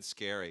little bit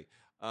scary.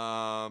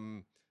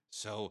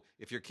 So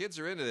if your kids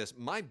are into this,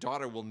 my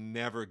daughter will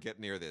never get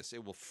near this.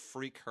 It will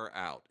freak her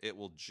out. It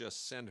will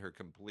just send her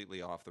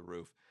completely off the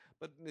roof.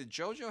 But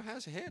JoJo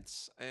has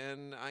hits,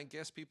 and I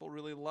guess people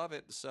really love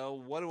it. So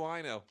what do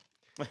I know?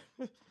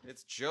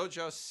 It's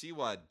JoJo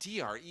Siwa,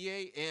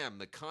 DREAM,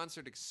 the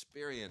concert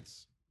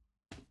experience.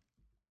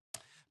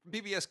 From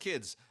PBS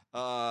Kids,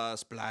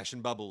 Splash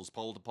and Bubbles,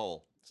 Pole to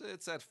Pole.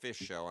 It's that fish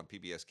show on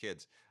PBS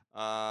Kids.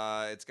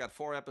 It's got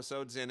 4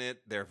 episodes in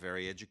it. They're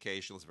very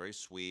educational. It's very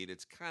sweet.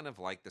 It's kind of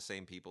like the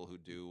same people who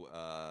do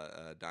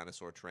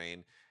Dinosaur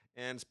Train.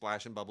 And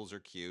Splash and Bubbles are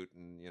cute,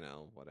 and you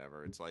know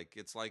whatever. It's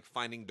like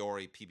Finding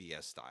Dory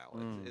PBS style.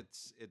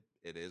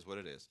 It is what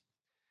it is.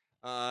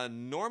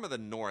 Norm of the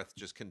North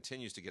just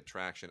continues to get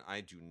traction.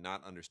 I do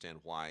not understand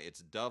why. It's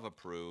Dove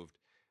approved.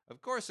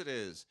 Of course it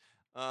is.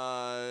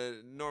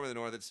 Norm of the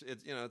North.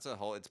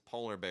 It's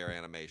polar bear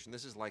animation.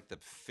 This is like the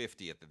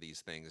 50th of these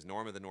things.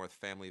 Norm of the North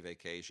Family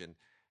Vacation.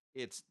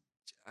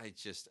 I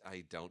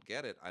don't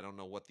get it. I don't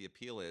know what the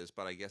appeal is,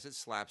 but I guess it's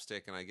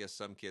slapstick, and I guess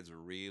some kids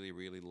really,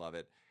 really love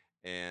it.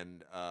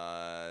 And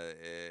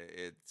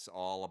it's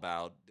all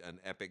about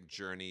an epic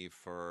journey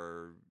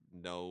for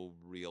no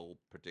real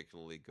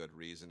particularly good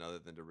reason other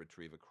than to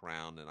retrieve a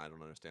crown, and I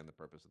don't understand the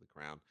purpose of the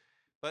crown.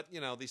 But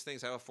you know, these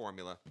things have a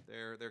formula.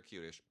 They're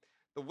cutish.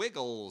 The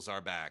Wiggles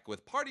are back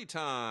with Party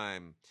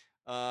Time.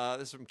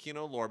 This is from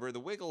Kino Lorber. The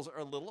Wiggles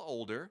are a little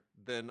older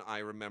than I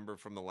remember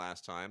from the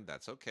last time.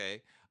 That's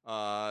okay.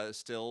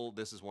 Still,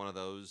 this is one of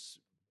those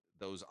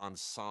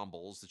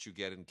ensembles that you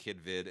get in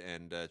KidVid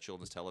and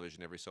children's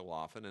television every so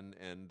often,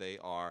 and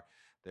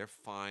they're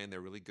fine.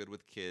 They're really good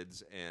with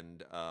kids,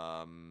 and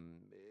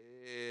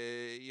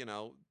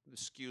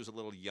skews a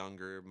little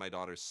younger. My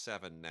daughter's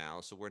 7 now,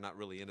 so we're not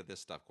really into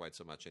this stuff quite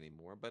so much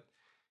anymore. But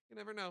you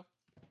never know.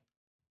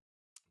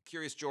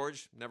 Curious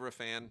George, never a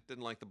fan.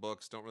 Didn't like the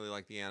books. Don't really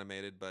like the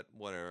animated, but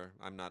whatever.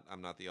 I'm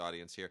not the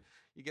audience here.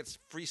 You get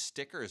free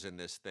stickers in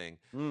this thing.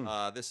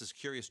 This is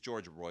Curious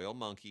George Royal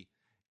Monkey.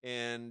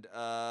 And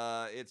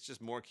it's just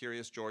more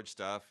Curious George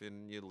stuff,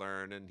 and you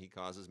learn, and he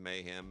causes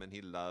mayhem, and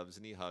he loves,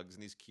 and he hugs,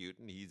 and he's cute,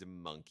 and he's a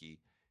monkey.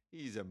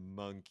 He's a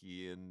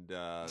monkey, and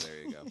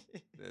there you go.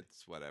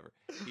 It's whatever.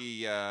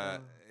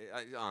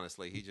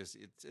 Honestly,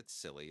 it's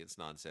silly. It's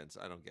nonsense.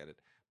 I don't get it.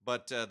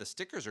 But the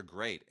stickers are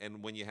great,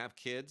 and when you have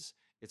kids,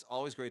 it's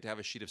always great to have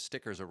a sheet of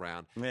stickers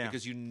around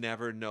because you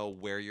never know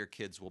where your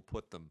kids will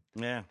put them.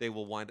 Yeah, they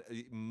will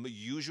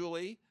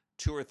usually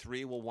 2 or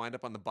 3 will wind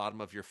up on the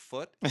bottom of your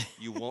foot.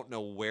 You won't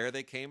know where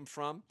they came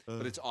from,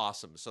 but it's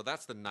awesome. So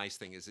that's the nice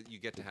thing is that you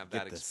get to have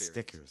that experience.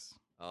 Stickers.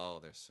 Oh,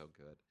 they're so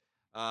good.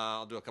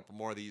 I'll do a couple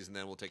more of these, and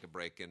then we'll take a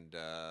break and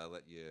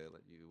let you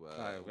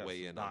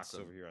weigh in on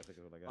some over here. I think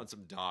is what I got. on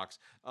some docs.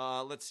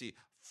 Let's see.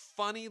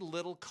 Funny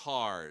Little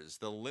Cars,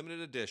 the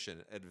limited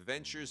edition,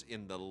 Adventures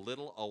in the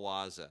Little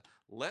Oaza.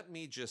 Let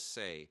me just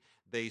say,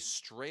 they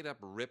straight up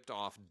ripped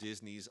off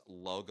Disney's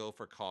logo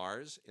for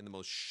Cars in the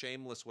most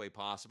shameless way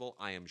possible.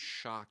 I am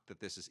shocked that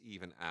this is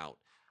even out.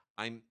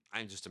 I'm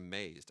just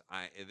amazed.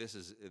 This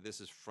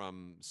is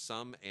from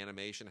some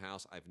animation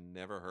house I've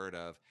never heard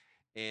of,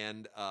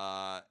 and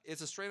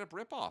it's a straight up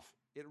ripoff.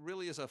 It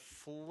really is a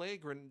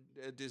flagrant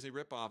Disney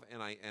ripoff,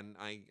 and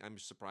I'm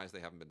surprised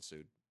they haven't been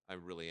sued. I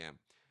really am.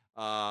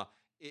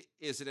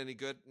 Is it any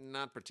good?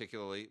 Not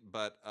particularly,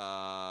 but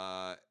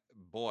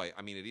boy,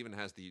 I mean, it even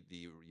has the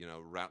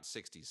Route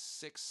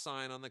 66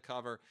 sign on the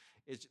cover.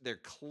 They're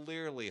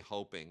clearly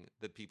hoping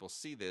that people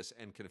see this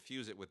and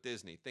confuse it with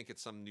Disney, think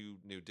it's some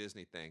new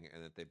Disney thing,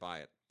 and that they buy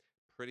it.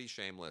 Pretty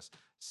shameless.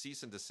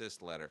 Cease and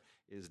desist letter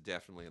is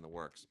definitely in the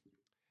works.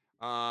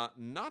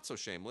 Not so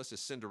shameless is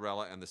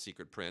Cinderella and the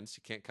Secret Prince.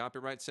 You can't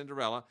copyright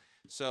Cinderella,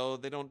 so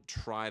they don't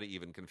try to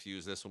even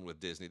confuse this one with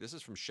Disney. This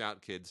is from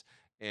Shout Kids,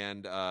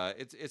 and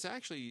it's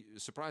actually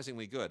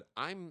surprisingly good.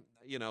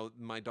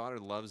 My daughter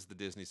loves the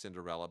Disney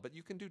Cinderella, but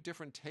you can do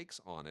different takes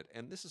on it,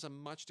 and this is a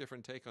much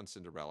different take on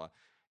Cinderella,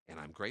 and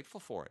I'm grateful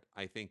for it.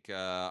 I think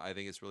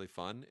it's really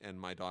fun, and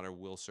my daughter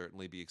will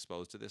certainly be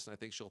exposed to this, and I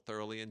think she'll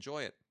thoroughly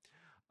enjoy it.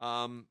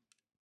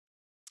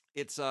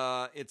 It's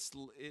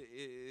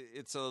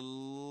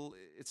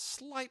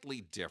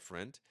slightly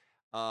different.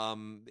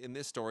 In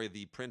this story,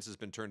 the prince has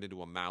been turned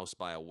into a mouse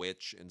by a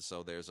witch, and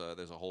so there's a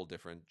whole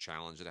different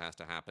challenge that has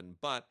to happen.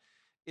 But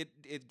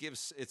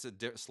it's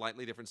a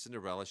slightly different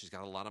Cinderella. She's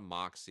got a lot of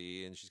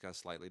moxie, and she's got a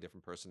slightly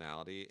different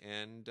personality,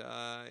 and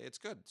it's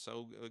good.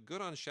 So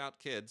good on Shout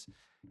Kids.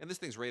 And this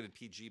thing's rated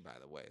PG, by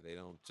the way. They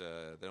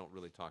don't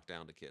really talk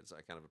down to kids.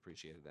 I kind of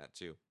appreciated that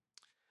too.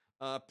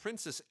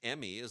 Princess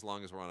Emmy, as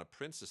long as we're on a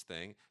princess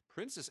thing,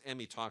 Princess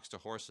Emmy talks to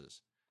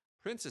horses.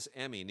 Princess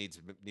Emmy needs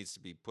to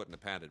be put in a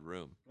padded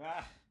room.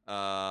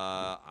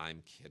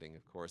 I'm kidding,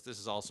 of course. This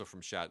is also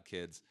from Shout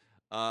Kids.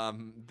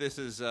 This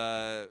is,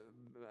 I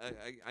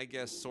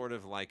guess, sort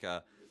of like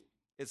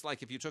it's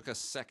like if you took a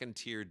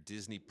second-tier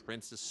Disney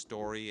princess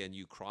story and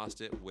you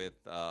crossed it with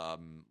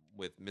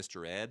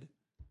Mr. Ed,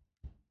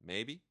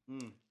 maybe.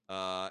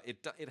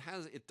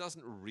 It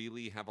doesn't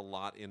really have a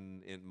lot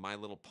in My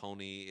Little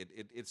Pony.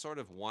 It sort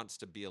of wants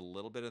to be a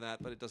little bit of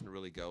that, but it doesn't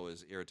really go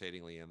as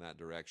irritatingly in that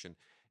direction.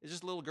 It's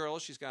just a little girl.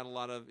 She's got a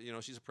lot of,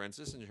 she's a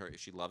princess, and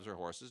she loves her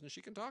horses, and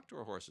she can talk to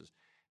her horses.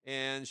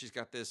 And she's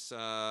got this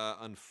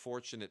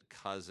unfortunate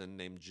cousin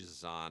named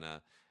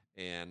Jazana,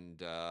 and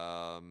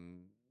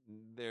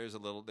there's a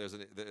little bit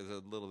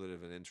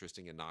of an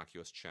interesting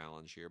innocuous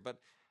challenge here, but.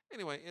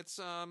 Anyway, it's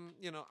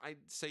I'd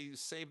say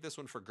save this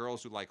one for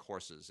girls who like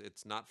horses.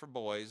 It's not for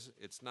boys.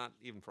 It's not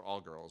even for all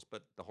girls,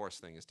 but the horse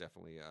thing is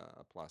definitely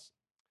a plus.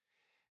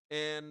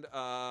 And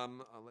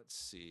let's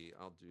see.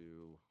 I'll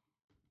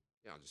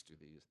just do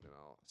these, then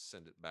I'll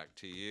send it back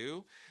to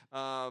you.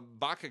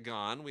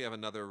 Bakugan. We have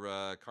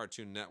another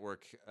Cartoon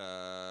Network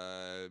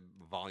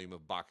volume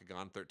of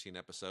Bakugan, 13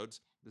 episodes.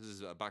 This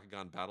is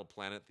Bakugan Battle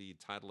Planet. The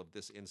title of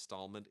this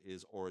installment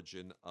is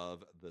Origin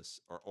of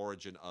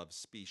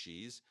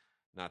Species.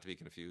 Not to be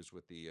confused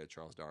with the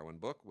Charles Darwin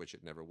book, which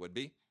it never would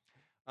be.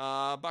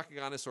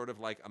 Bakugan is sort of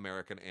like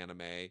American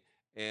anime,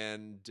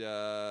 and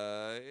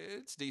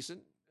it's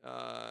decent.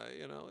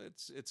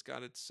 It's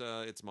got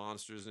its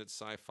monsters and its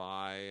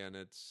sci-fi and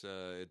its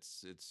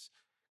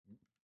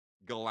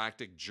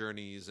galactic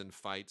journeys and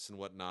fights and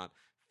whatnot.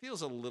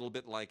 Feels a little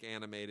bit like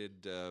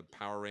animated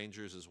Power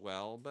Rangers as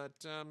well,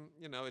 but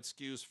it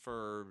skews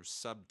for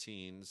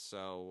sub-teens,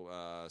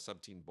 so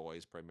sub-teen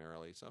boys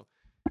primarily. So.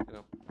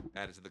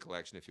 Add it to the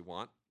collection if you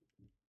want.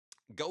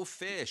 Go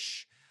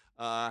Fish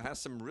has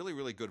some really,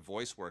 really good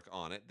voice work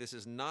on it. This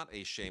is not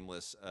a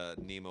shameless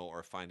Nemo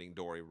or Finding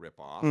Dory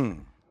ripoff.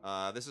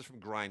 This is from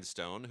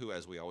Grindstone, who,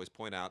 as we always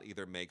point out,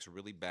 either makes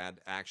really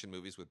bad action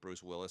movies with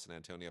Bruce Willis and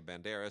Antonio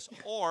Banderas,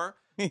 or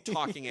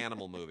talking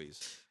animal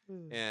movies.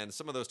 And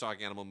some of those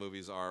talking animal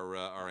movies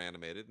are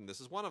animated, and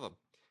this is one of them.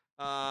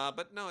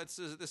 But no, this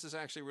is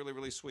actually really,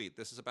 really sweet.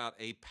 This is about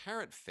a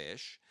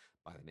parrotfish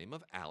by the name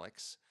of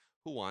Alex,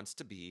 who wants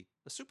to be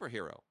a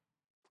superhero.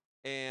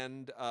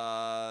 And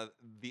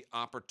the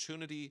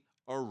opportunity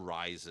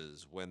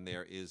arises when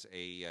there is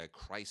a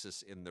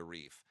crisis in the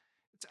reef.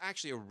 It's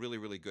actually a really,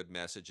 really good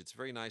message. It's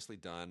very nicely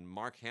done.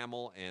 Mark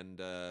Hamill and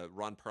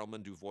Ron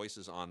Perlman do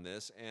voices on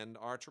this and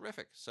are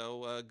terrific.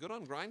 So good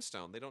on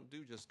Grindstone. They don't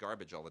do just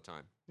garbage all the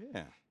time.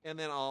 Yeah. And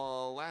then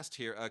I'll last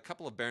here, a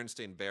couple of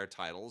Berenstain Bear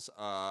titles.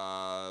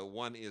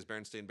 One is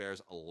Berenstain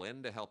Bears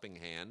Lend a Helping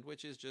Hand,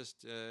 which is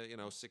just,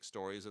 6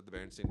 stories of the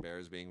Berenstain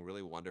Bears being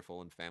really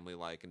wonderful and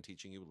family-like and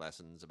teaching you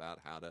lessons about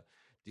how to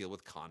deal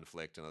with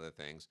conflict and other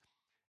things.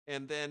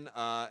 And then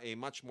a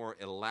much more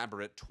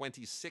elaborate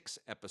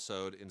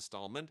 26-episode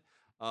installment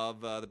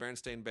of the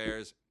Berenstain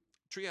Bears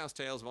Treehouse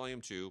Tales Volume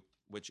 2,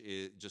 which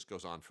just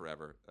goes on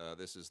forever.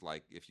 This is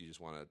like if you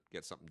just want to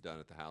get something done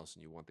at the house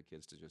and you want the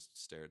kids to just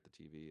stare at the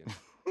TV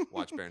and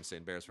watch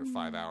Berenstain Bears for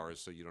 5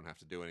 hours so you don't have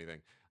to do anything.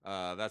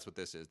 That's what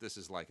this is. This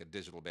is like a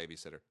digital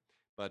babysitter.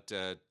 But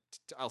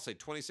I'll say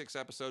 26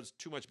 episodes,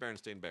 too much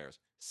Berenstain Bears.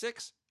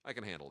 6, I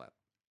can handle that.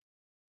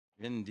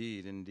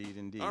 Indeed.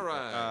 All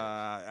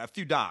right. A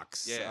few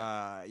docs.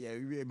 Yeah.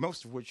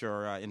 Most of which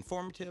are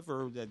informative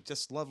or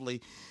just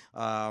lovely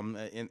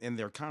in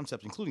their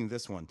concept, including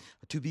this one,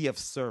 To Be of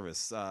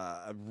Service.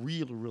 A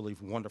really, really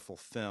wonderful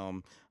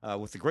film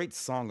with a great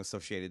song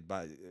associated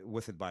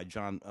with it by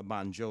John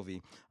Bon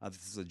Jovi.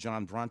 This is a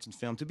John Bronson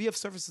film. To Be of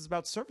Service is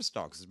about service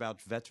dogs. It's about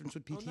veterans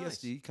with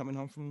PTSD coming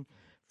home from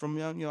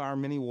our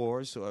many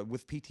wars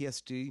with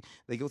PTSD.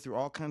 They go through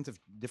all kinds of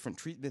different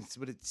treatments,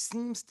 but it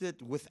seems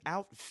that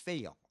without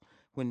fail,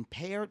 when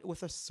paired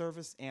with a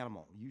service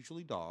animal,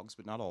 usually dogs,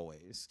 but not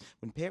always,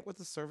 when paired with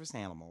a service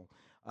animal,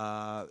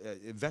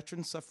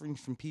 veterans suffering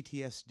from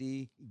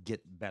PTSD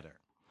get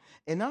better.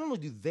 And not only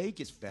do they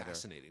get better,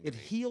 it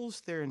heals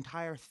their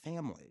entire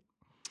family.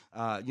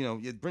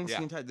 It brings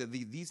the entire.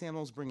 These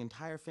animals bring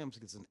entire families.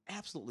 It's an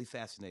absolutely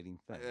fascinating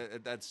thing.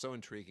 That's so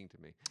intriguing to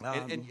me.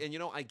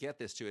 And I get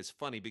this too. It's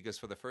funny because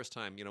for the first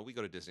time, we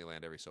go to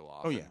Disneyland every so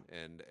often. Oh yeah.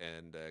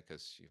 And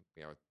because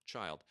we have a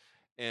child,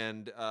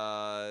 and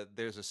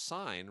there's a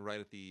sign right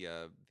at the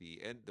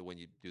end when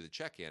you do the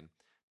check-in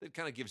that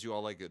kind of gives you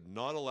all like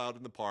not allowed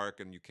in the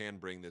park, and you can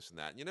bring this and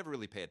that. And you never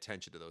really pay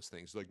attention to those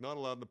things, like not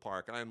allowed in the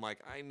park. And I'm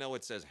like, I know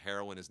it says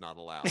heroin is not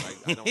allowed.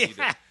 I don't need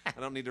it. I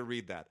don't need to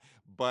read that.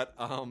 But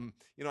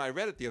I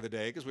read it the other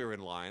day because we were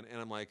in line,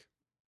 and I'm like,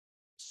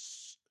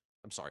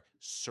 I'm sorry,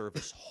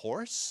 service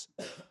horse,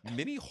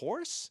 mini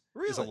horse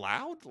is Really?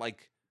 allowed.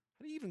 Like,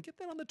 how do you even get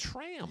that on the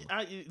tram?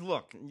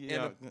 Look,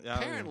 And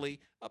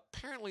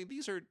apparently,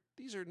 these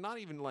are not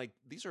even like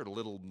these are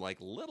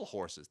little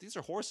horses. These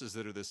are horses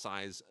that are the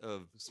size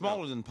of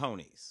smaller than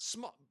ponies.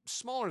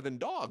 smaller than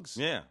dogs.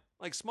 Yeah.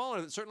 Like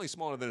certainly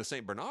smaller than a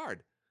Saint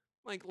Bernard.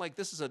 Like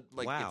this is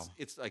Wow.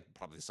 it's like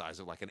probably the size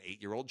of like an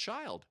 8-year-old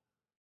child.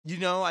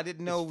 I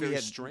didn't know It's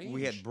very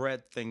we had strange.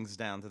 bred things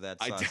down to that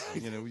I size.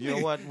 did. You know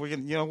what?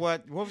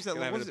 What was that?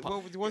 Gonna have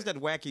What was that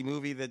wacky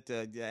movie that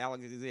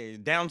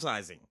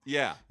Downsizing?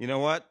 Yeah, You know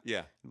what?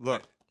 yeah.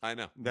 Look, I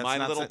know. that's My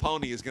not Little sa-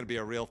 Pony is going to be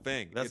a real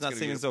thing. that's It's not gonna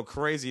be seeming so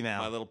crazy now.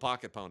 My Little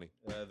Pocket Pony.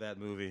 That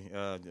movie,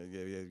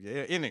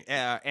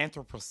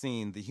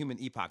 Anthropocene, the Human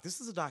Epoch.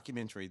 This is a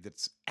documentary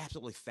that's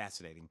absolutely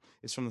fascinating.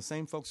 It's from the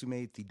same folks who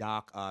made the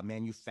doc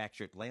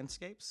Manufactured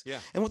Landscapes. Yeah.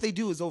 And what they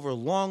do is over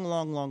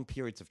long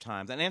periods of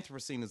time. And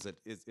Anthropocene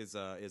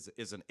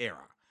is an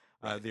era.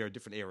 Right. There are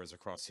different eras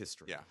across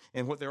history. Yeah.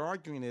 And what they're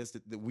arguing is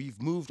that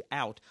we've moved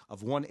out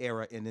of one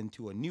era and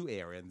into a new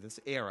era. And this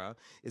era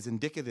is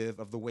indicative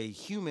of the way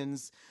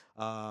humans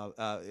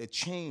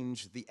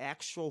change the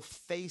actual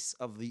face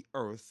of the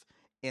earth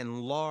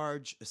in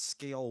large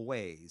scale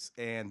ways.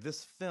 And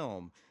this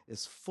film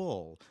is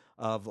full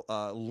of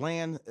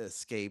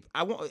landscape.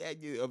 I want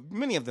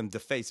many of them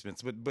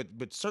defacements,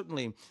 but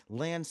certainly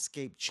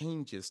landscape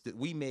changes that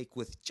we make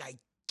with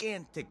gigantic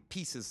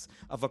pieces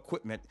of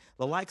equipment,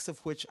 the likes of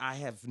which I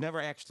have never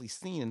actually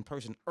seen in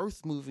person,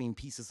 earth-moving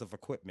pieces of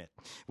equipment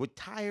with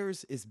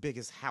tires as big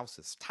as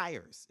houses,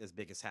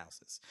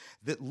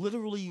 that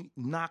literally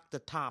knock the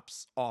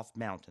tops off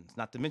mountains,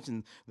 not to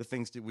mention the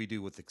things that we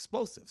do with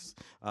explosives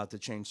to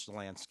change the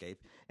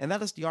landscape. And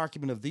that is the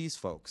argument of these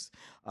folks.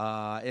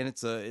 And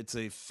it's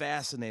a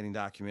fascinating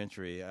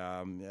documentary.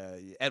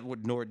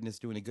 Edward Norton is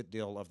doing a good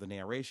deal of the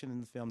narration in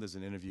the film. There's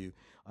an interview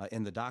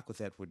in the doc with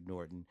Edward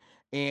Norton.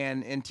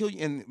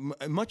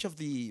 Much of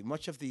the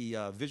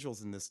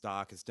visuals in this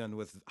doc is done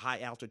with high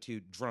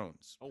altitude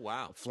drones. Oh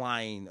wow!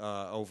 Flying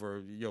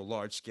over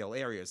large scale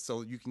areas,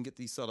 so you can get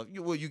these sort of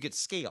you get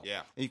scale.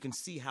 Yeah. And you can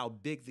see how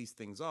big these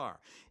things are.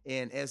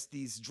 And as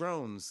these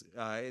drones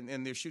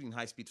and they're shooting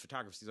high speed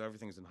photography, so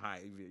everything's in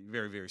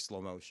very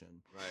slow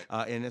motion.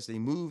 Right. And as they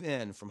move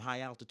in from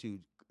high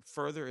altitude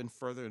further and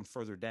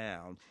further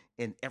down,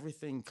 and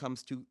everything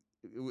comes to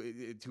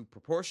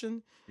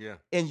proportion. Yeah.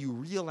 And you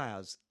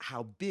realize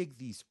how big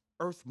these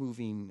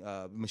earth-moving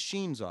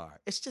machines are.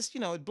 It's just,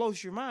 it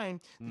blows your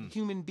mind that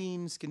human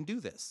beings can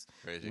do this.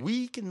 Crazy.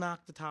 We can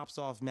knock the tops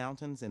off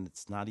mountains, and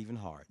it's not even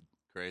hard.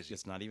 Crazy.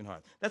 It's not even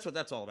hard. That's what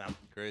that's all about.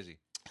 Crazy.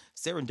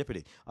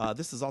 Serendipity.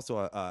 This is also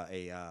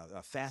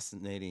a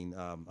fascinating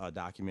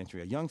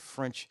documentary. A young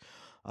French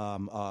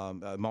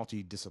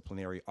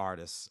multidisciplinary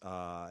artist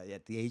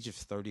at the age of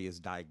 30 is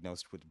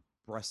diagnosed with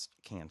breast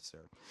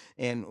cancer.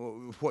 And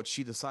what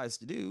she decides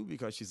to do,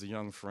 because she's a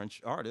young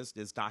French artist,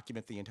 is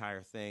document the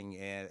entire thing,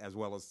 and as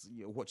well as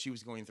what she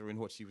was going through and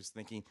what she was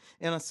thinking,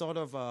 in a sort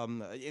of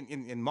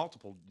in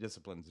multiple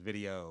disciplines: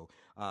 video,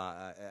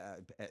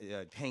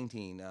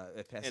 painting.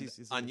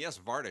 Agnes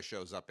Varda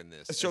shows up in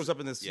this. Shows up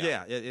in this,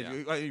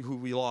 who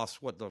we lost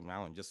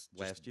just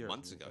last year,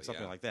 months ago,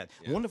 something like that.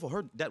 Yeah.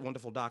 That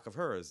wonderful doc of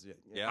hers,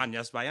 Yeah.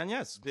 Agnes by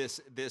Agnes.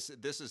 This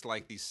is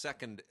like the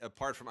second,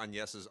 apart from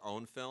Agnes's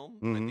own film.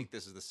 Mm-hmm. I think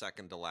this is the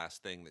second to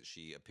last thing that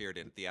she appeared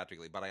in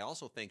theatrically. But I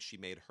also think she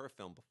made her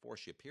film before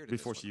she appeared in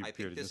Before this she one. I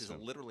appearred think in this this is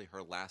film. literally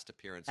her last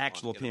appearance.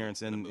 Actual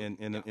appearance in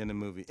a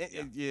movie.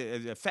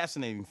 A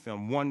fascinating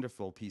film,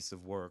 wonderful piece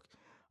of work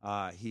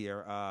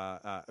here.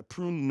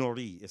 Prune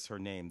Nori is her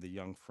name, the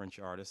young French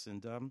artist,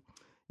 and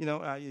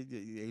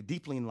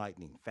deeply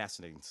enlightening,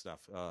 fascinating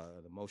stuff.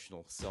 An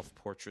emotional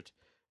self-portrait.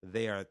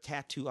 They are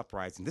Tattoo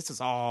Uprising. This is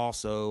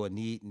also a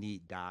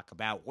neat doc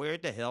about where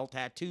the hell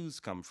tattoos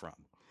come from.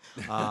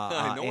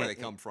 I know where they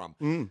come from.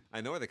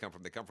 I know where they come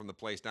from. They come from the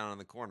place down on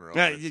the corner.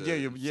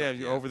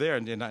 Over over there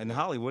in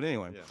Hollywood,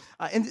 anyway.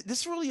 Yeah. And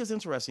this really is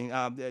interesting.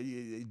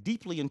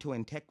 Deeply into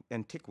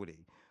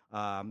antiquity.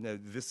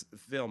 This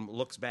film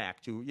looks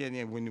back to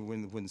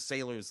when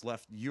sailors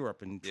left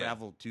Europe and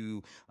traveled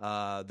to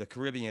the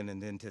Caribbean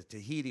and then to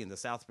Tahiti and the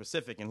South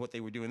Pacific, and what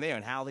they were doing there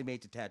and how they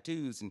made the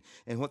tattoos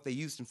and what they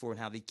used them for and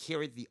how they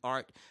carried the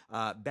art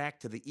back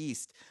to the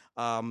East,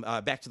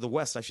 back to the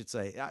West, I should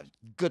say.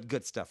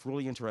 Good stuff.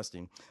 Really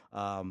interesting.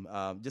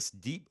 Just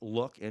deep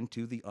look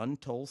into the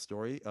untold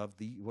story of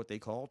what they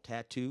call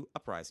Tattoo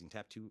Uprising.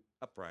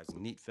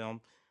 Neat film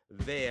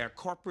there.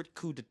 Corporate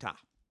coup d'etat.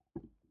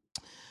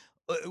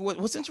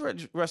 What's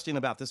interesting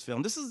about this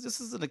film? This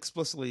is an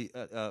explicitly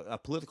a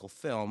political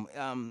film.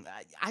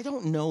 I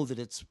don't know that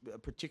it's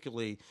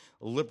particularly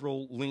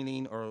liberal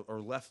leaning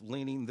or left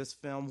leaning. This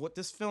film, what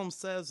this film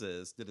says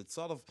is that it's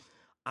sort of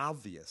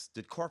obvious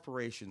that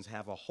corporations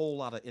have a whole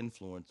lot of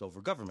influence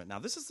over government. Now,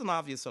 this is an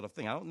obvious sort of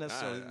thing. I don't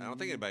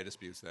think anybody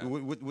disputes that.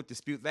 Would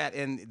dispute that,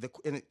 and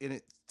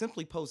it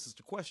simply poses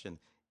the question: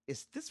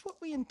 is this what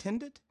we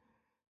intended?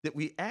 Did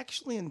we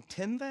actually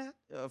intend that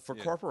for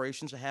Yeah.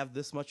 corporations to have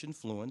this much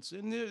influence?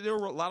 And there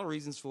were a lot of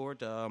reasons for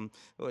it.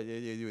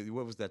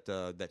 What was that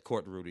that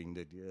court ruling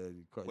that Well,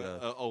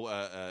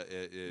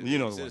 you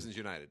know the one, Citizens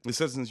United. the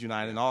Citizens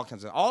United, Yeah.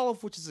 and all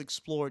of which is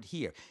explored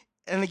here.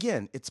 And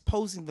again, it's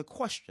posing the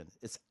question.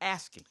 It's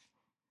asking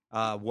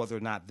whether or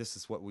not this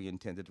is what we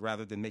intended,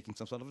 rather than making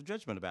some sort of a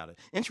judgment about it.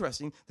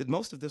 Interesting that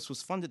most of this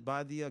was funded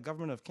by the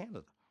government of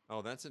Canada.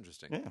 Oh, that's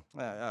interesting.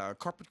 Yeah,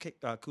 corporate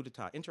coup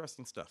d'état.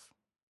 Interesting stuff.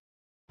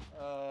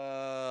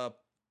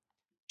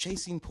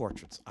 Chasing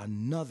Portraits,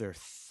 another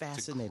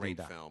fascinating It's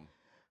a great film.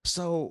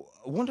 So,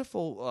 a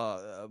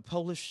wonderful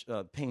Polish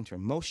painter,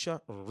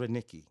 Moshe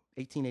Renicki,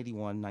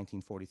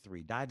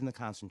 1881-1943, died in the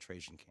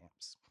concentration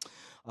camps.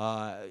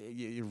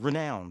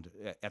 Renowned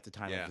at the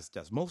time of his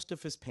death. Most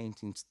of his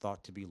paintings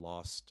thought to be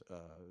lost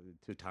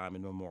to time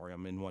and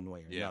memoriam in one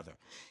way or another.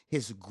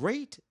 His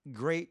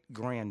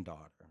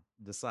great-great-granddaughter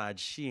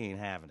decides she ain't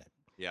having it.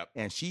 Yep.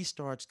 And she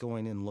starts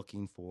going and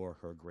looking for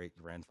her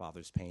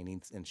great-grandfather's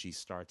paintings, and she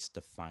starts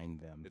to find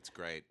them. It's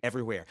great.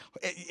 Everywhere.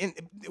 And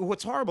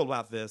what's horrible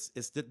about this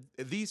is that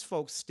these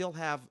folks still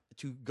have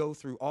to go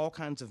through all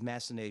kinds of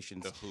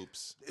machinations. The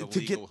hoops. The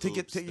legal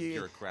hoops, the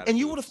bureaucratic and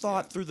you would have hoops,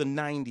 thought through the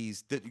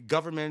 90s that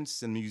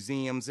governments and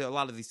museums, a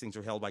lot of these things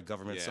are held by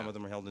governments. Yeah. Some of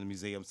them are held in the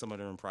museum. Some of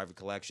them are in private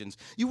collections.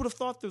 You would have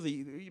thought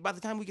by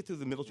the time we get through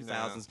the middle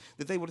 2000s,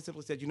 that they would have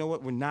simply said, you know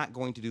what, we're not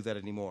going to do that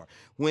anymore.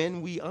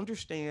 When we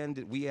understand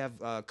that we have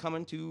come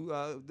into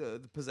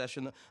the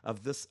possession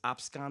of this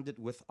absconded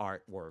with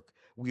artwork,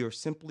 we are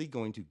simply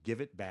going to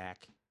give it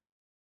back,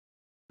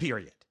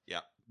 period. Yeah.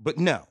 But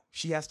no,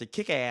 she has to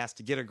kick ass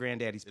to get her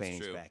granddaddy's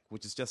paintings back,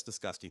 which is just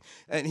disgusting.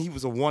 And he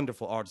was a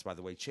wonderful artist, by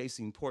the way,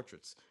 Chasing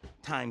Portraits,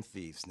 Time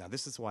Thieves. Now,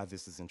 this is why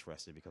this is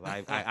interesting, because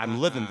I'm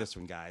living this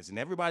one, guys. And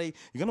everybody,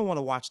 you're going to want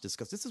to watch this,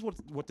 because this is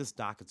what this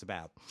doc is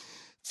about.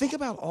 Think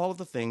about all of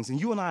the things, and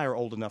you and I are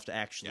old enough to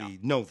actually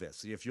know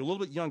this. If you're a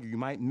little bit younger, you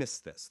might miss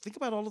this. Think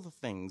about all of the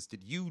things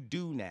that you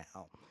do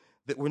now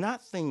that were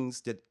not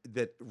things that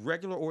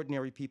regular,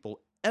 ordinary people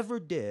ever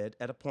did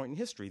at a point in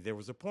history. There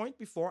was a point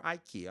before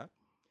IKEA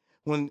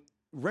when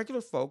regular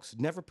folks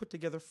never put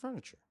together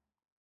furniture.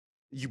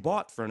 You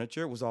bought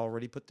furniture, it was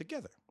already put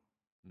together.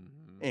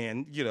 Mm-hmm.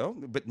 And,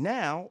 but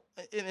now,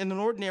 in an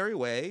ordinary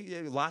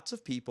way, lots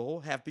of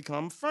people have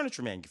become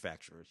furniture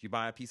manufacturers. You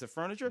buy a piece of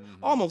furniture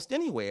almost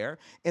anywhere,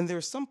 and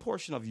there's some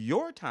portion of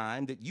your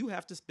time that you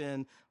have to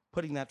spend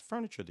putting that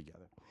furniture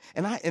together.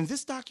 And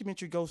this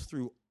documentary goes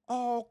through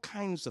all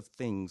kinds of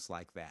things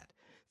like that.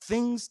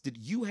 Things that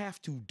you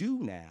have to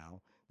do now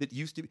that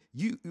used to be,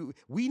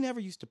 we never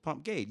used to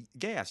pump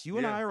gas. You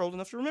and I are old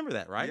enough to remember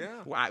that, right?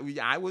 Yeah. Well,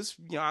 I was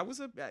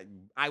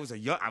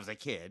a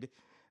kid,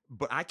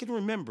 but I can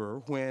remember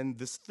when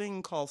this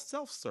thing called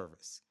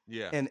self-service.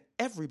 Yeah. And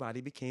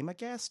everybody became a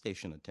gas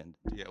station attendant.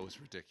 Yeah, it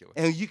was ridiculous.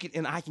 And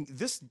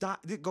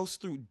it goes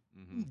through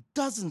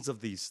dozens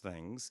of these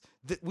things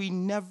that we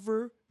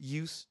never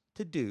used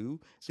to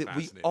do, that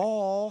we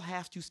all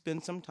have to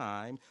spend some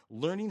time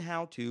learning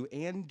how to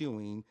and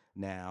doing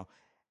now.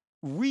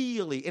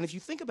 Really, and if you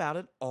think about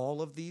it,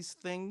 all of these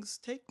things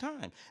take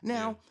time.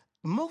 Now,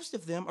 most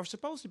of them are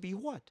supposed to be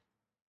what?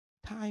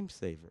 Time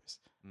savers.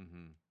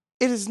 Mm-hmm.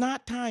 It is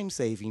not time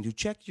saving to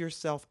check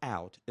yourself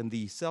out in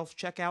the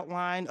self-checkout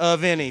line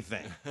of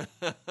anything.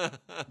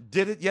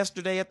 Did it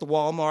yesterday at the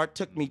Walmart.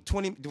 Took me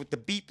 20 with the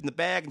beep in the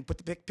bag and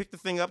pick the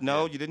thing up.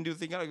 No, you didn't do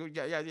the thing.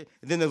 Yeah. And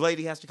then the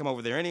lady has to come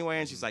over there anyway,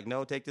 and she's like,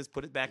 "No, take this,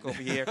 put it back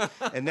over here."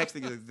 And next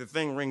thing, the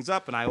thing rings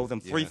up, and I owe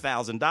them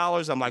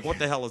 $3,000. I'm like, "What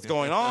the hell is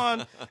going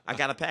on?" I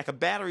got a pack of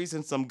batteries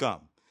and some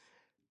gum.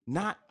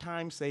 Not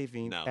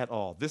time-saving at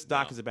all. This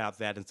doc is about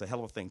that. It's a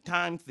hell of a thing.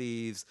 Time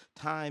thieves.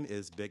 Time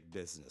is big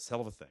business.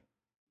 Hell of a thing.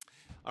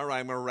 All right,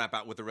 I'm going to wrap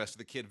out with the rest of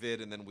the Kid Vid,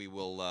 and then we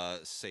will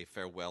say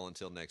farewell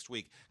until next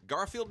week.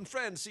 Garfield and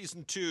Friends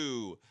Season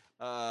 2.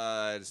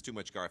 It's too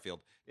much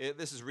Garfield.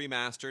 This is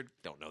remastered.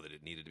 Don't know that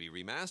it needed to be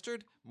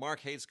remastered.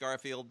 Mark hates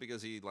Garfield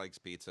because he likes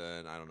pizza,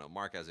 and I don't know.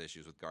 Mark has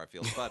issues with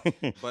Garfield, but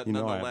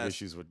nonetheless, I have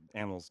issues with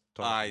animals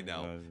talking. I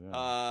know.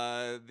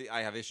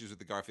 I have issues with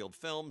the Garfield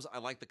films. I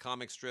like the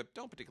comic strip.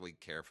 Don't particularly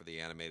care for the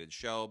animated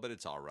show, but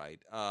it's all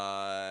right.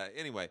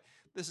 Anyway,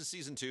 this is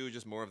Season 2,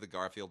 just more of the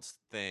Garfield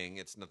thing.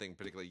 It's nothing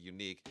particularly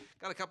unique.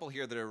 Got a couple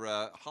here that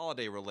are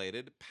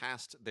holiday-related,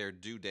 past their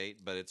due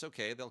date, but it's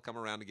okay. They'll come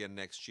around again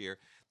next year.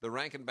 The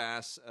Rankin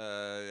Bass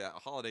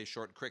holiday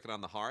short Cricket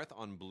on the Hearth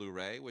on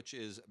Blu-ray, which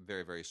is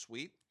very, very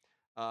sweet,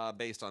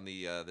 based on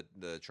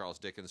the Charles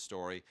Dickens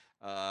story.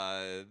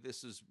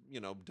 This is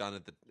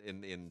done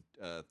in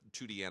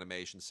 2D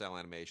animation, cell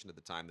animation at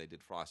the time they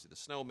did Frosty the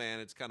Snowman.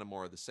 It's kind of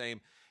more of the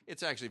same.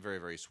 It's actually very,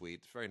 very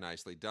sweet. It's very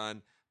nicely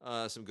done.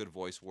 Some good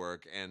voice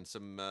work and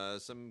some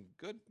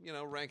good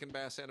Rankin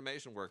Bass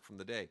animation work from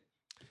the day.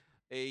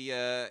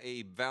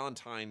 A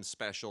Valentine's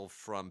special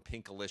from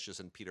Pinkalicious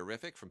and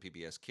Peterific from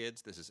PBS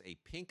Kids. This is a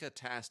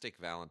Pinkatastic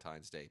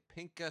Valentine's Day.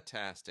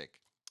 Pinkatastic.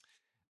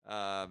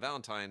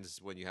 Valentine's,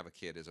 when you have a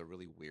kid, is a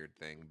really weird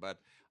thing. But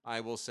I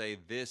will say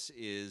this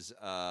is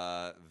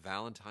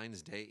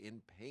Valentine's Day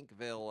in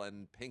Pinkville,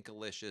 and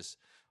Pinkalicious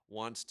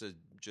wants to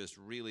just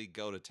really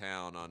go to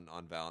town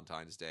on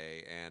Valentine's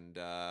Day. And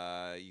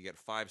you get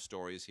 5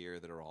 stories here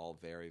that are all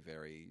very,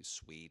 very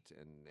sweet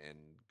and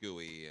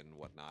gooey and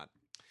whatnot.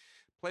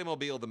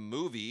 Playmobil the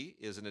movie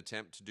is an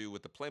attempt to do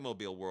with the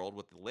Playmobil world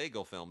what the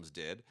Lego films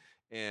did.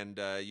 And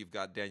you've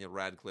got Daniel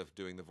Radcliffe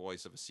doing the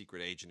voice of a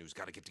secret agent who's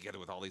got to get together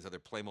with all these other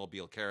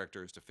Playmobil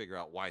characters to figure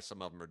out why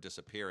some of them are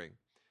disappearing.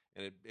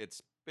 And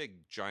it's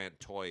big, giant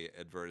toy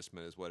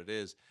advertisement is what it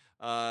is.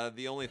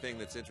 The only thing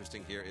that's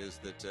interesting here is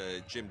that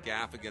Jim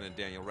Gaffigan and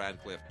Daniel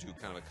Radcliffe do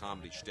kind of a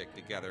comedy shtick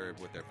together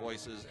with their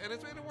voices, and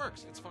it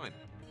works. It's fine.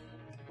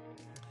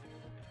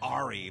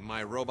 Ari,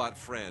 My Robot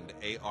Friend,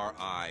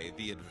 ARI,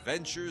 The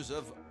Adventures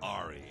of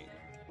Ari.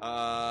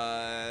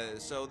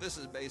 So this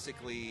is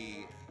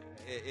basically,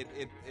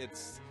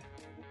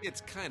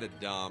 it's kind of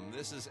dumb.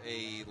 This is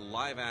a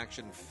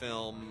live-action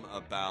film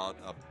about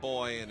a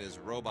boy and his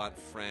robot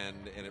friend,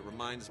 and it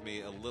reminds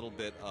me a little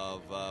bit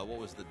of, what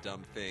was the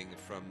dumb thing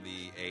from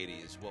the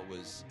 80s? What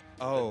was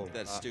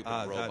that stupid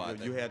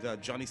robot? You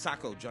had Johnny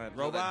Sacco, giant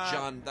robot.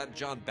 That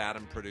John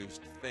Badham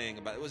produced thing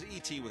about, it was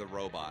E.T. with a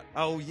robot.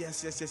 Oh,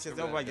 yes.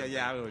 Oh, my God,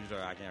 yeah, I know what you're talking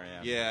about. I can't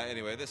remember. Yeah,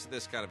 anyway,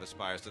 this kind of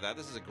aspires to that.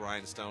 This is a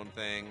grindstone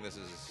thing. This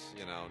is,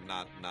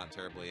 not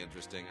terribly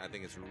interesting. I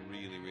think it's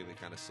really, really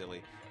kind of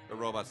silly. The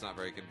robot's not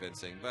very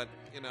convincing, but,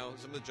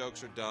 some of the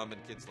jokes are dumb,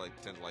 and kids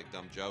tend to like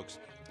dumb jokes.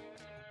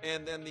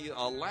 And then the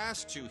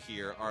last 2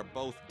 here are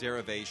both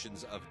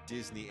derivations of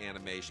Disney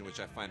animation,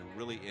 which I find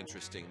really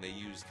interesting. They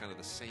use kind of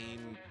the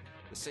same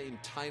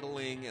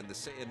titling and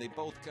they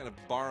both kind of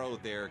borrow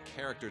their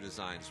character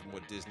designs from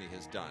what Disney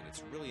has done.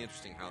 It's really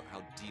interesting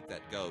how deep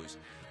that goes.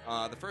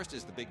 The first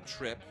is The Big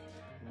Trip,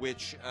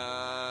 which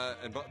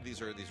and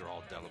these are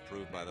all devil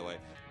approved, by the way.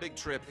 Big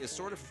Trip is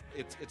sort of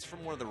it's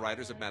from one of the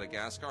writers of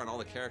Madagascar, and all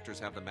the characters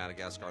have the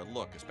Madagascar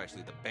look,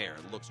 especially the bear.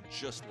 It looks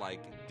just like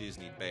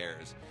Disney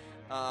bears.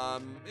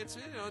 It's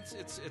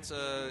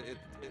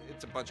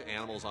a bunch of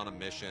animals on a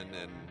mission,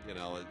 and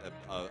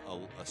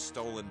a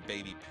stolen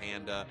baby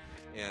panda,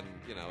 and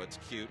it's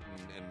cute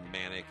and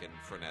manic and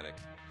frenetic.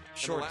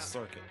 Short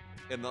Circuit.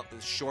 And the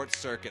Short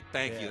Circuit.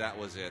 Thank you. That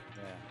was it.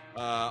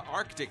 Yeah.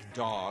 Arctic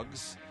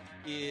Dogs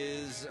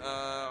is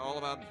all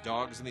about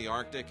dogs in the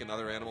Arctic and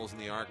other animals in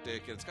the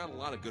Arctic, and it's got a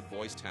lot of good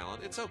voice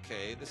talent. It's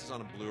okay. This is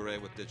on a Blu-ray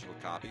with digital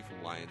copy from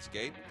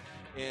Lionsgate,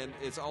 and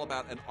it's all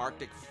about an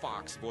Arctic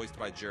fox voiced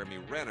by Jeremy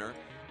Renner,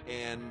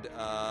 and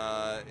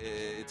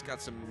it's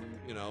got some,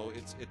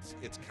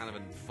 it's kind of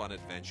a fun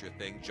adventure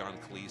thing. John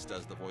Cleese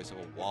does the voice of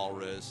a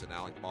walrus, and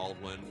Alec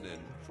Baldwin,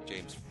 and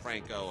James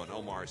Franco, and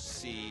Omar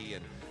Sy,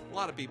 and a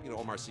lot of people,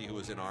 Omar Sy, who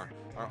was in our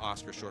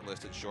Oscar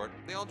shortlisted short.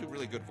 They all do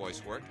really good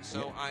voice work,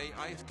 so I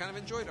kind of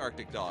enjoyed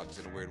Arctic Dogs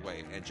in a weird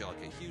way.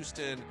 Angelica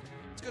Houston,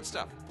 it's good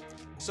stuff.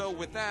 So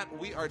with that,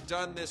 we are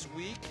done this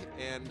week,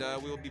 and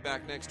we will be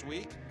back next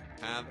week.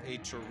 Have a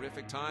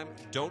terrific time.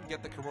 Don't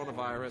get the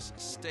coronavirus.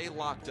 Stay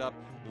locked up.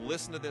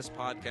 Listen to this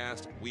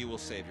podcast. We will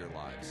save your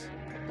lives.